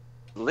midnight.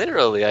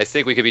 Literally, I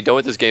think we could be done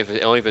with this game if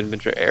it only been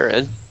for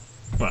Aaron.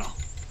 Well,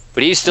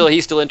 But he's still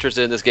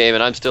interested in this game,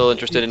 and I'm still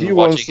interested in He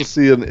wants watching to it.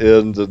 see an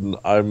end, and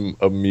I'm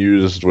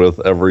amused with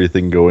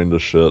everything going to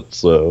shit.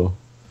 So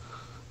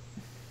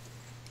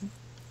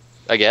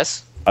I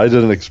guess. I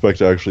didn't expect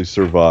to actually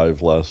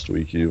survive last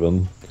week,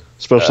 even,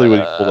 especially when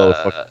you pulled out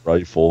a fucking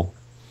rifle.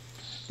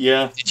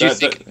 yeah. Did you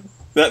think-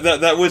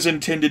 That was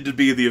intended to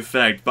be the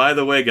effect. By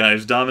the way,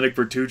 guys, Dominic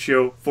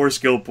Bertuccio, 4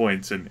 skill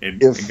points in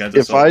Guns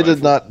If Assault I did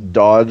Rifle. not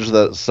dodge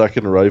that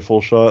second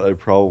rifle shot, I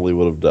probably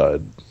would have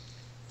died.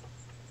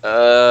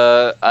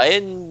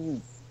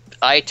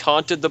 I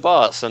taunted the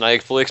boss, and I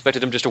fully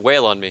expected him just to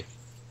wail on me.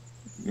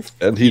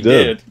 And he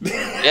did.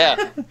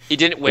 Yeah, he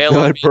didn't wail And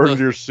on I me. burned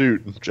your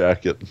suit and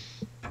jacket.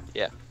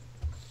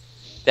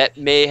 That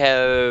may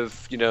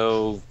have,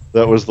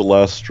 That was the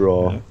last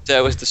straw.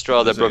 that was the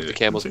straw that broke the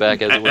camel's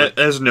back, as it were.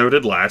 As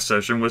noted, last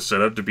session was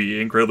set up to be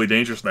incredibly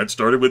dangerous. That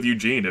started with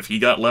Eugene. If he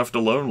got left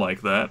alone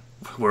like that,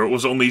 where it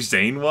was only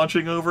Zane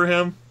watching over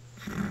him,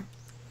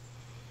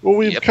 Well,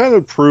 we've Yep. kind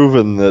of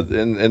proven that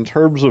in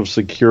terms of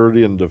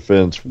security and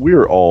defense,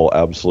 we're all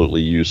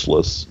absolutely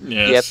useless.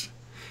 yes.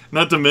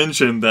 Not to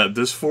mention that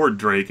this Fort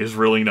Drake is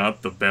really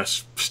not the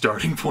best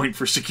starting point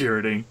for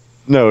security.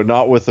 No,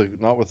 not with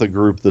a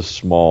group this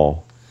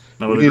small.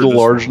 Not We with need a group this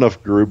large small.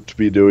 enough group to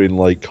be doing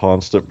like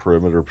constant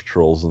perimeter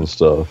patrols and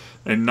stuff.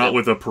 And not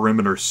with a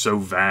perimeter so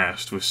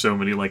vast with so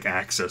many like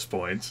access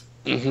points.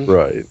 Mhm.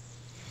 Right.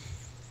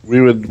 We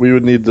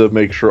would need to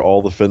make sure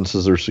all the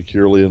fences are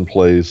securely in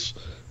place,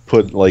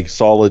 put like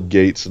solid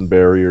gates and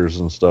barriers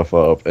and stuff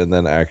up, and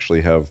then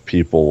actually have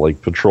people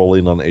like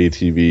patrolling on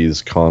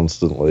ATVs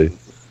constantly,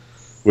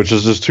 which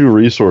is just too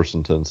resource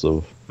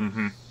intensive.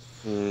 Mm-hmm.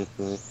 Mhm.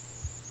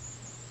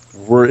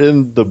 We're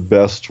in the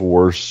best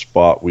worst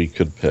spot we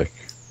could pick.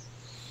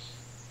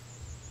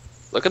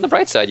 Look on the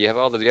bright side. You have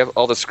all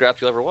the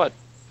scrap you'll ever want.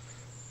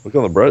 Look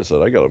on the bright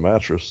side, I got a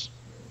mattress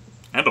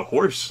And a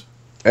horse.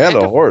 and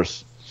a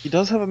horse. He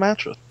does have a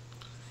mattress.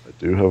 I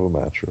do have a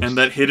mattress. And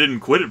that hit it and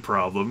quit it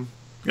problem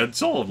got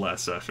solved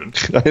last session.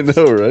 I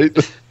know, right?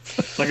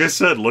 Like I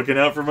said, looking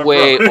out for my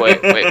Wait. bro.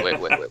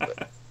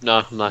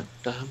 No, I'm not.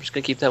 I'm just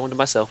gonna keep that one to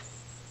myself.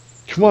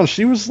 Come on,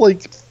 she was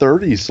like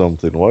 30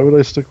 something. Why would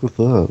I stick with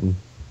that?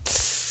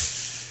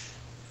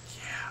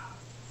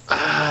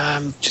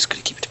 I'm just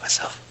gonna keep it to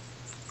myself.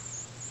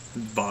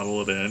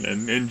 Bottle it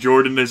in. And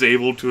Jordan is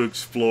able to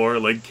explore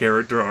like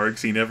character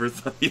arcs he never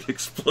thought he'd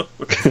explore.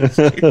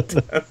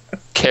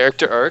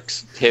 Character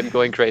arcs, him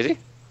going crazy.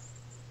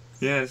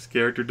 Yes,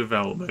 character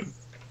development.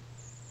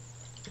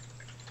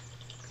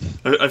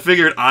 I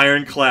figured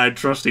ironclad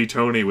Trusty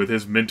Tony with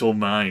his mental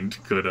mind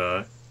could,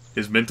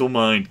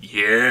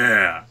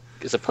 yeah!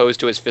 as opposed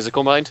to his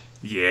physical mind.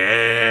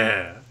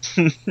 Yeah.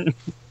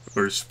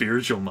 Or his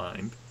spiritual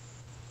mind.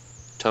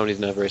 Tony's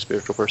not a very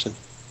spiritual person.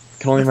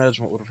 I can only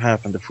imagine what would have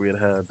happened if we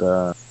had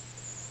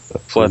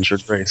Fletcher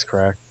Grace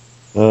crack.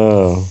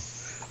 Oh.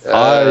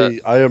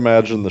 I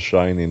imagine The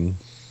Shining.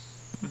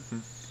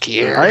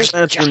 I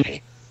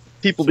imagine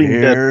people being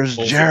dead. Here's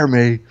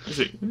Jeremy.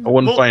 I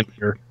wouldn't find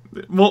here.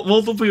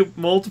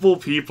 Multiple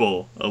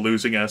people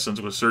losing essence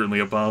was certainly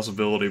a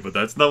possibility, but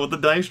that's not what the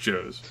dice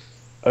chose.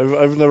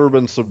 I've never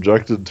been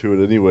subjected to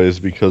it anyways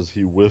because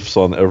he whiffs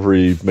on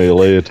every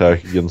melee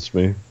attack against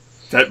me.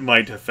 That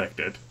might affect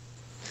it.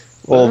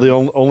 Well, the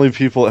only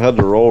people that had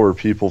to roll were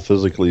people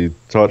physically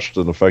touched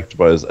and affected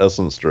by his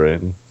essence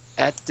drain.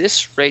 At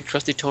this rate,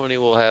 Trusty Tony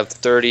will have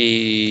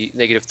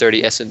negative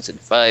 30 essence in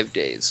 5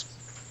 days.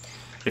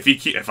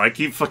 If I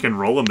keep fucking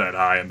rolling that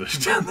high on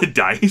the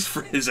dice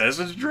for his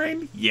essence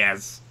drain,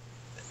 yes.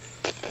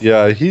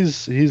 Yeah,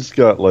 he's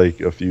got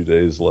like a few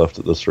days left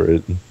at this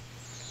rate.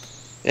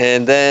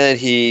 And then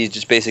he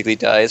just basically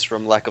dies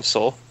from lack of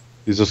soul.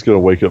 He's just gonna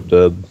wake up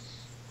dead.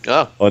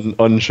 Oh.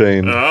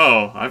 Unchained.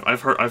 Oh,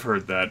 I've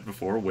heard that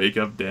before. Wake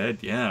up dead.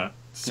 Yeah.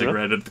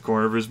 Cigarette at the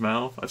corner of his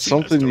mouth. I've seen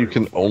Something that you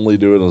story can only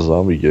do in a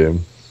zombie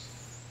game.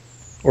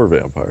 Or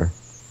vampire.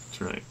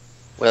 That's right.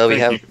 Well, we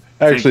have...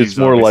 Actually, it's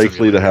more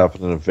likely to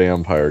happen in a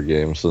vampire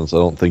game, since I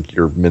don't think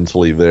you're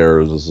mentally there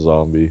as a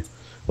zombie.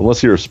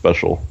 Unless you're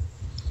special.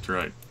 That's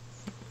right.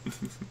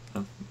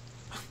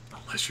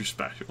 Unless you're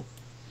special.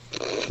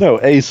 No,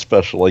 a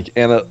special, like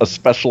a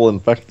special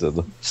infected.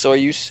 So are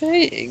you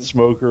saying...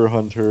 Smoker,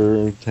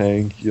 hunter,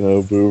 tank,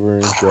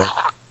 boomer,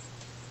 jack.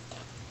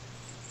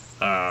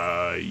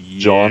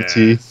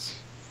 Yes.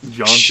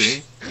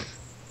 Jaunty.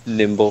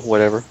 Nimble,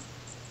 whatever.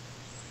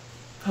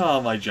 Oh,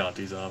 my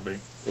jaunty zombie.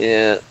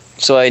 Yeah.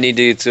 So I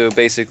need to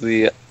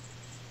basically...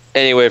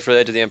 Anyway, for the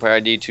Edge of the Empire, I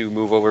need to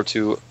move over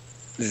to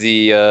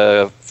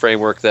the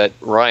framework that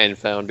Ryan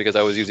found, because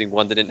I was using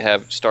one that didn't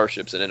have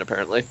starships in it,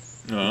 apparently.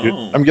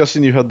 Oh. I'm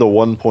guessing you had the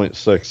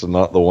 1.6 and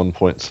not the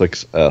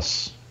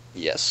 1.6S.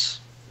 Yes.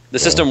 The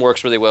system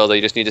works really well, though.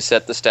 You just need to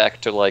set the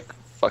stack to, like,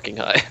 fucking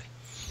high.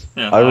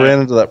 Yeah, I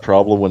ran into that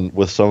problem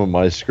with some of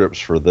my scripts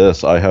for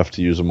this. I have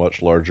to use a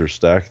much larger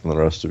stack than the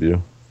rest of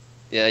you.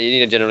 Yeah,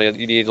 you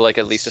need like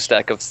at least a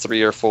stack of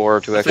 3 or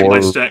 4 to I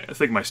actually...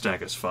 think my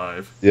stack is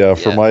 5. Yeah,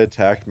 for my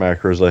attack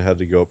macros, I had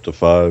to go up to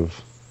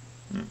 5.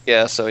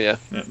 Yeah, so yeah.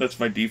 That's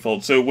my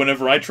default. So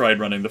whenever I tried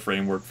running the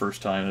framework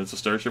first time as a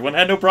starship, I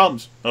had no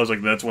problems. I was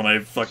like, that's when I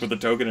fucked with the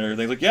token and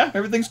everything's like, yeah,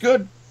 everything's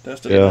good.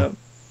 Tested it out.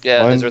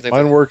 Yeah,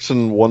 mine works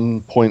in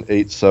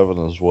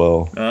 1.87 as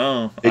well.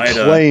 Oh, it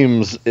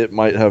claims it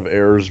might have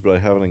errors, but I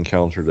haven't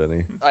encountered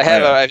any. I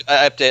have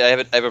I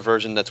have a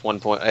version that's I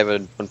have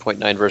a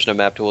 1.9 version of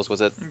MapTools. Was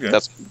it? Okay.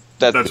 That's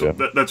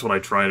what I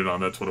tried it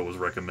on. That's what it was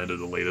recommended.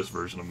 The latest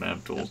version of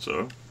MapTools.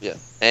 So yeah,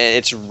 and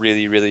it's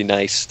really, really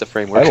nice. The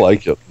framework. I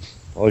like it.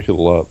 I like it a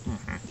lot.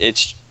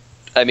 It's.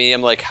 I mean,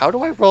 I'm like, how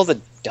do I roll the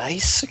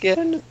dice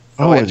again?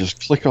 I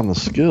just click on the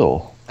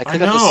skill. I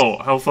know!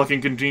 How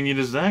fucking convenient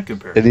is that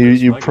compared to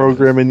this? You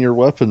program in your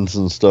weapons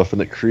and stuff,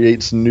 and it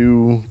creates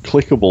new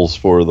clickables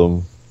for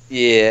them.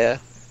 Yeah.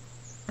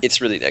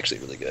 It's actually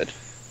really good.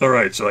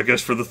 Alright, so I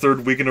guess for the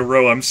 3rd week in a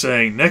row, I'm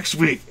saying, next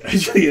week,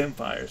 Edge of the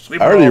Empire.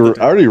 I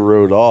already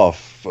rode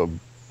off,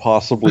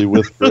 possibly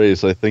with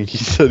Grace. I think he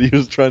said he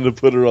was trying to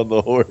put her on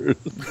the horse.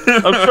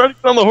 I'm trying to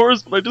get on the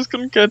horse, but I just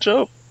couldn't catch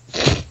up.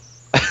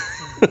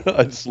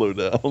 I'd slow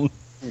down.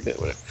 Okay,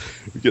 whatever.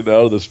 We're getting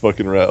out of this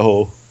fucking rat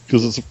hole.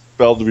 Because it's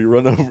about to be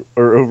run over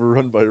or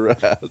overrun by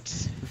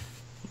rats.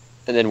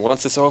 And then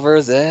once it's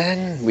over,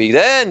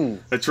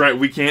 then... That's right,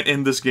 we can't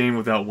end this game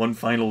without one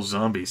final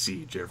zombie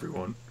siege,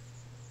 everyone.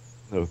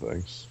 No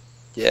thanks.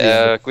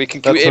 Yeah, we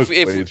can... That took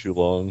way too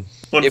long.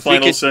 One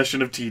final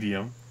session of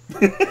tedium.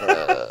 We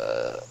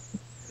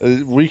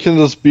can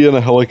just be in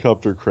a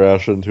helicopter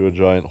crash into a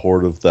giant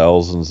horde of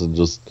thousands and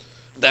just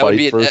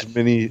fight for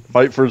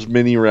as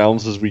many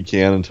rounds as we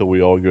can until we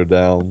all go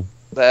down.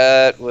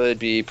 That would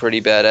be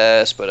pretty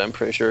badass, but I'm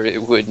pretty sure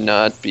it would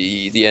not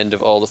be the end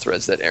of all the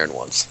threads that Aaron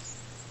wants.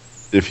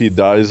 If he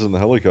dies in the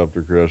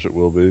helicopter crash, it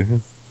will be.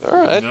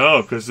 Alright.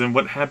 No, because then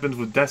what happens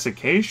with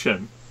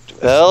desiccation?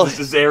 Well...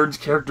 Does Aaron's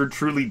character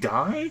truly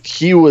die?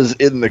 He was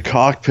in the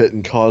cockpit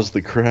and caused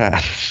the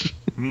crash.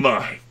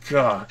 My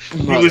god.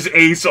 He was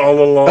ace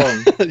all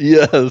along.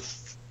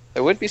 Yes. I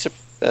would be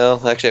surprised.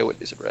 Well, actually, I wouldn't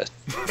be surprised.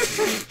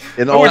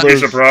 I wouldn't be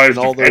surprised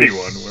if anyone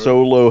were.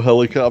 Solo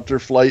helicopter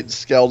flight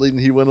scouting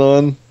he went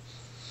on.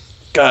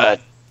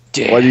 God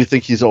damn. Why do you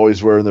think he's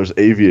always wearing those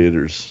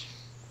aviators?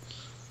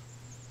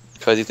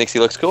 Because he thinks he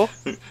looks cool?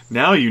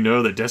 Now you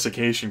know that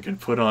desiccation can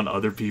put on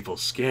other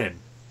people's skin.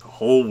 The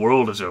whole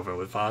world is over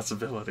with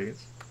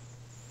possibilities.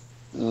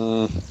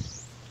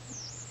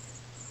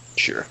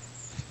 Sure.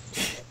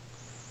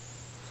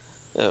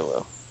 Oh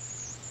well.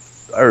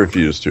 I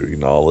refuse to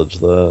acknowledge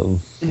that.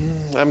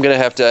 I'm gonna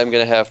have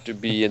to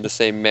be in the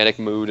same manic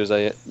mood as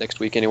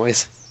next week,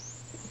 anyways.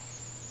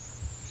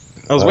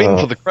 I was waiting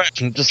for the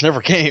crash and it just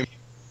never came.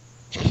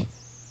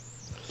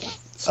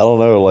 I don't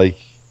know, like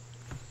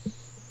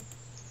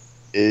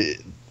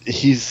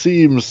he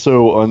seems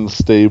so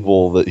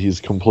unstable that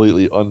he's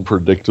completely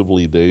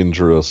unpredictably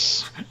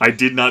dangerous. I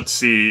did not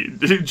see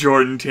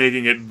Jordan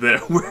taking it there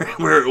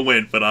where it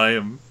went, but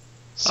I'm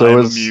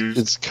amused.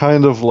 It's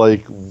kind of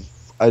like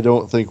I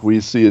don't think we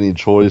see any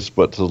choice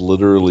but to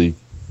literally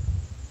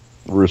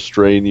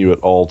restrain you at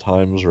all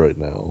times right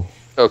now.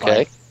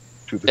 Okay.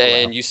 To the ground.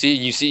 And you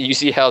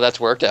see how that's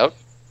worked out.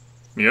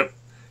 Yep.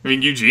 I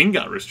mean, Eugene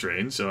got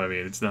restrained, so I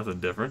mean, it's nothing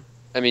different.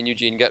 I mean,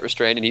 Eugene got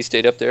restrained and he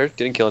stayed up there,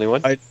 didn't kill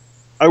anyone.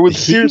 I would He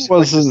seriously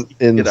like to wasn't see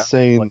him get out,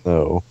 insane like,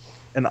 though.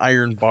 an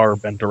iron bar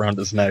bent around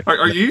his neck.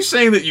 Are you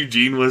saying that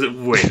Eugene wasn't?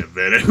 Wait a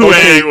minute.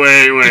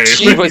 Wait.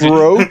 Eugene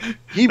was-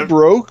 He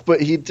broke,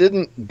 but he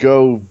didn't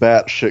go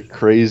batshit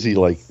crazy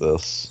like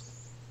this.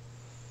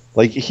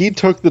 Like, he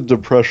took the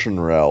depression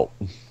route.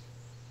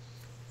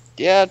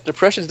 Yeah,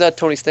 depression's not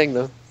Tony's thing,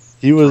 though.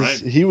 He was Right.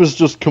 he was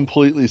just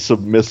completely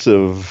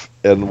submissive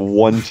and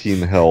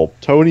wanting help.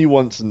 Tony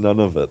wants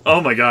none of it.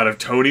 Oh my god, if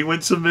Tony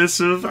went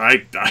submissive,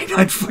 I'd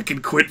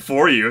fucking quit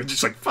for you. I'm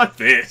just like, fuck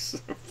this.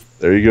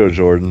 There you go,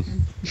 Jordan.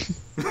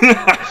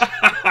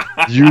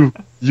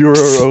 You're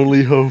our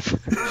only hope.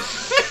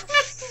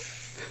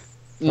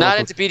 Not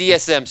into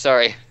BDSM,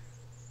 sorry.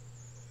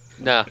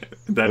 Nah.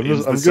 That I'm is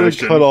the gonna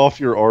session. cut off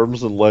your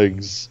arms and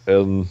legs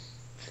and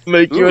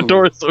Make you a Ooh.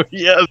 torso,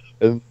 yes.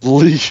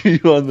 leave you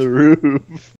on the roof.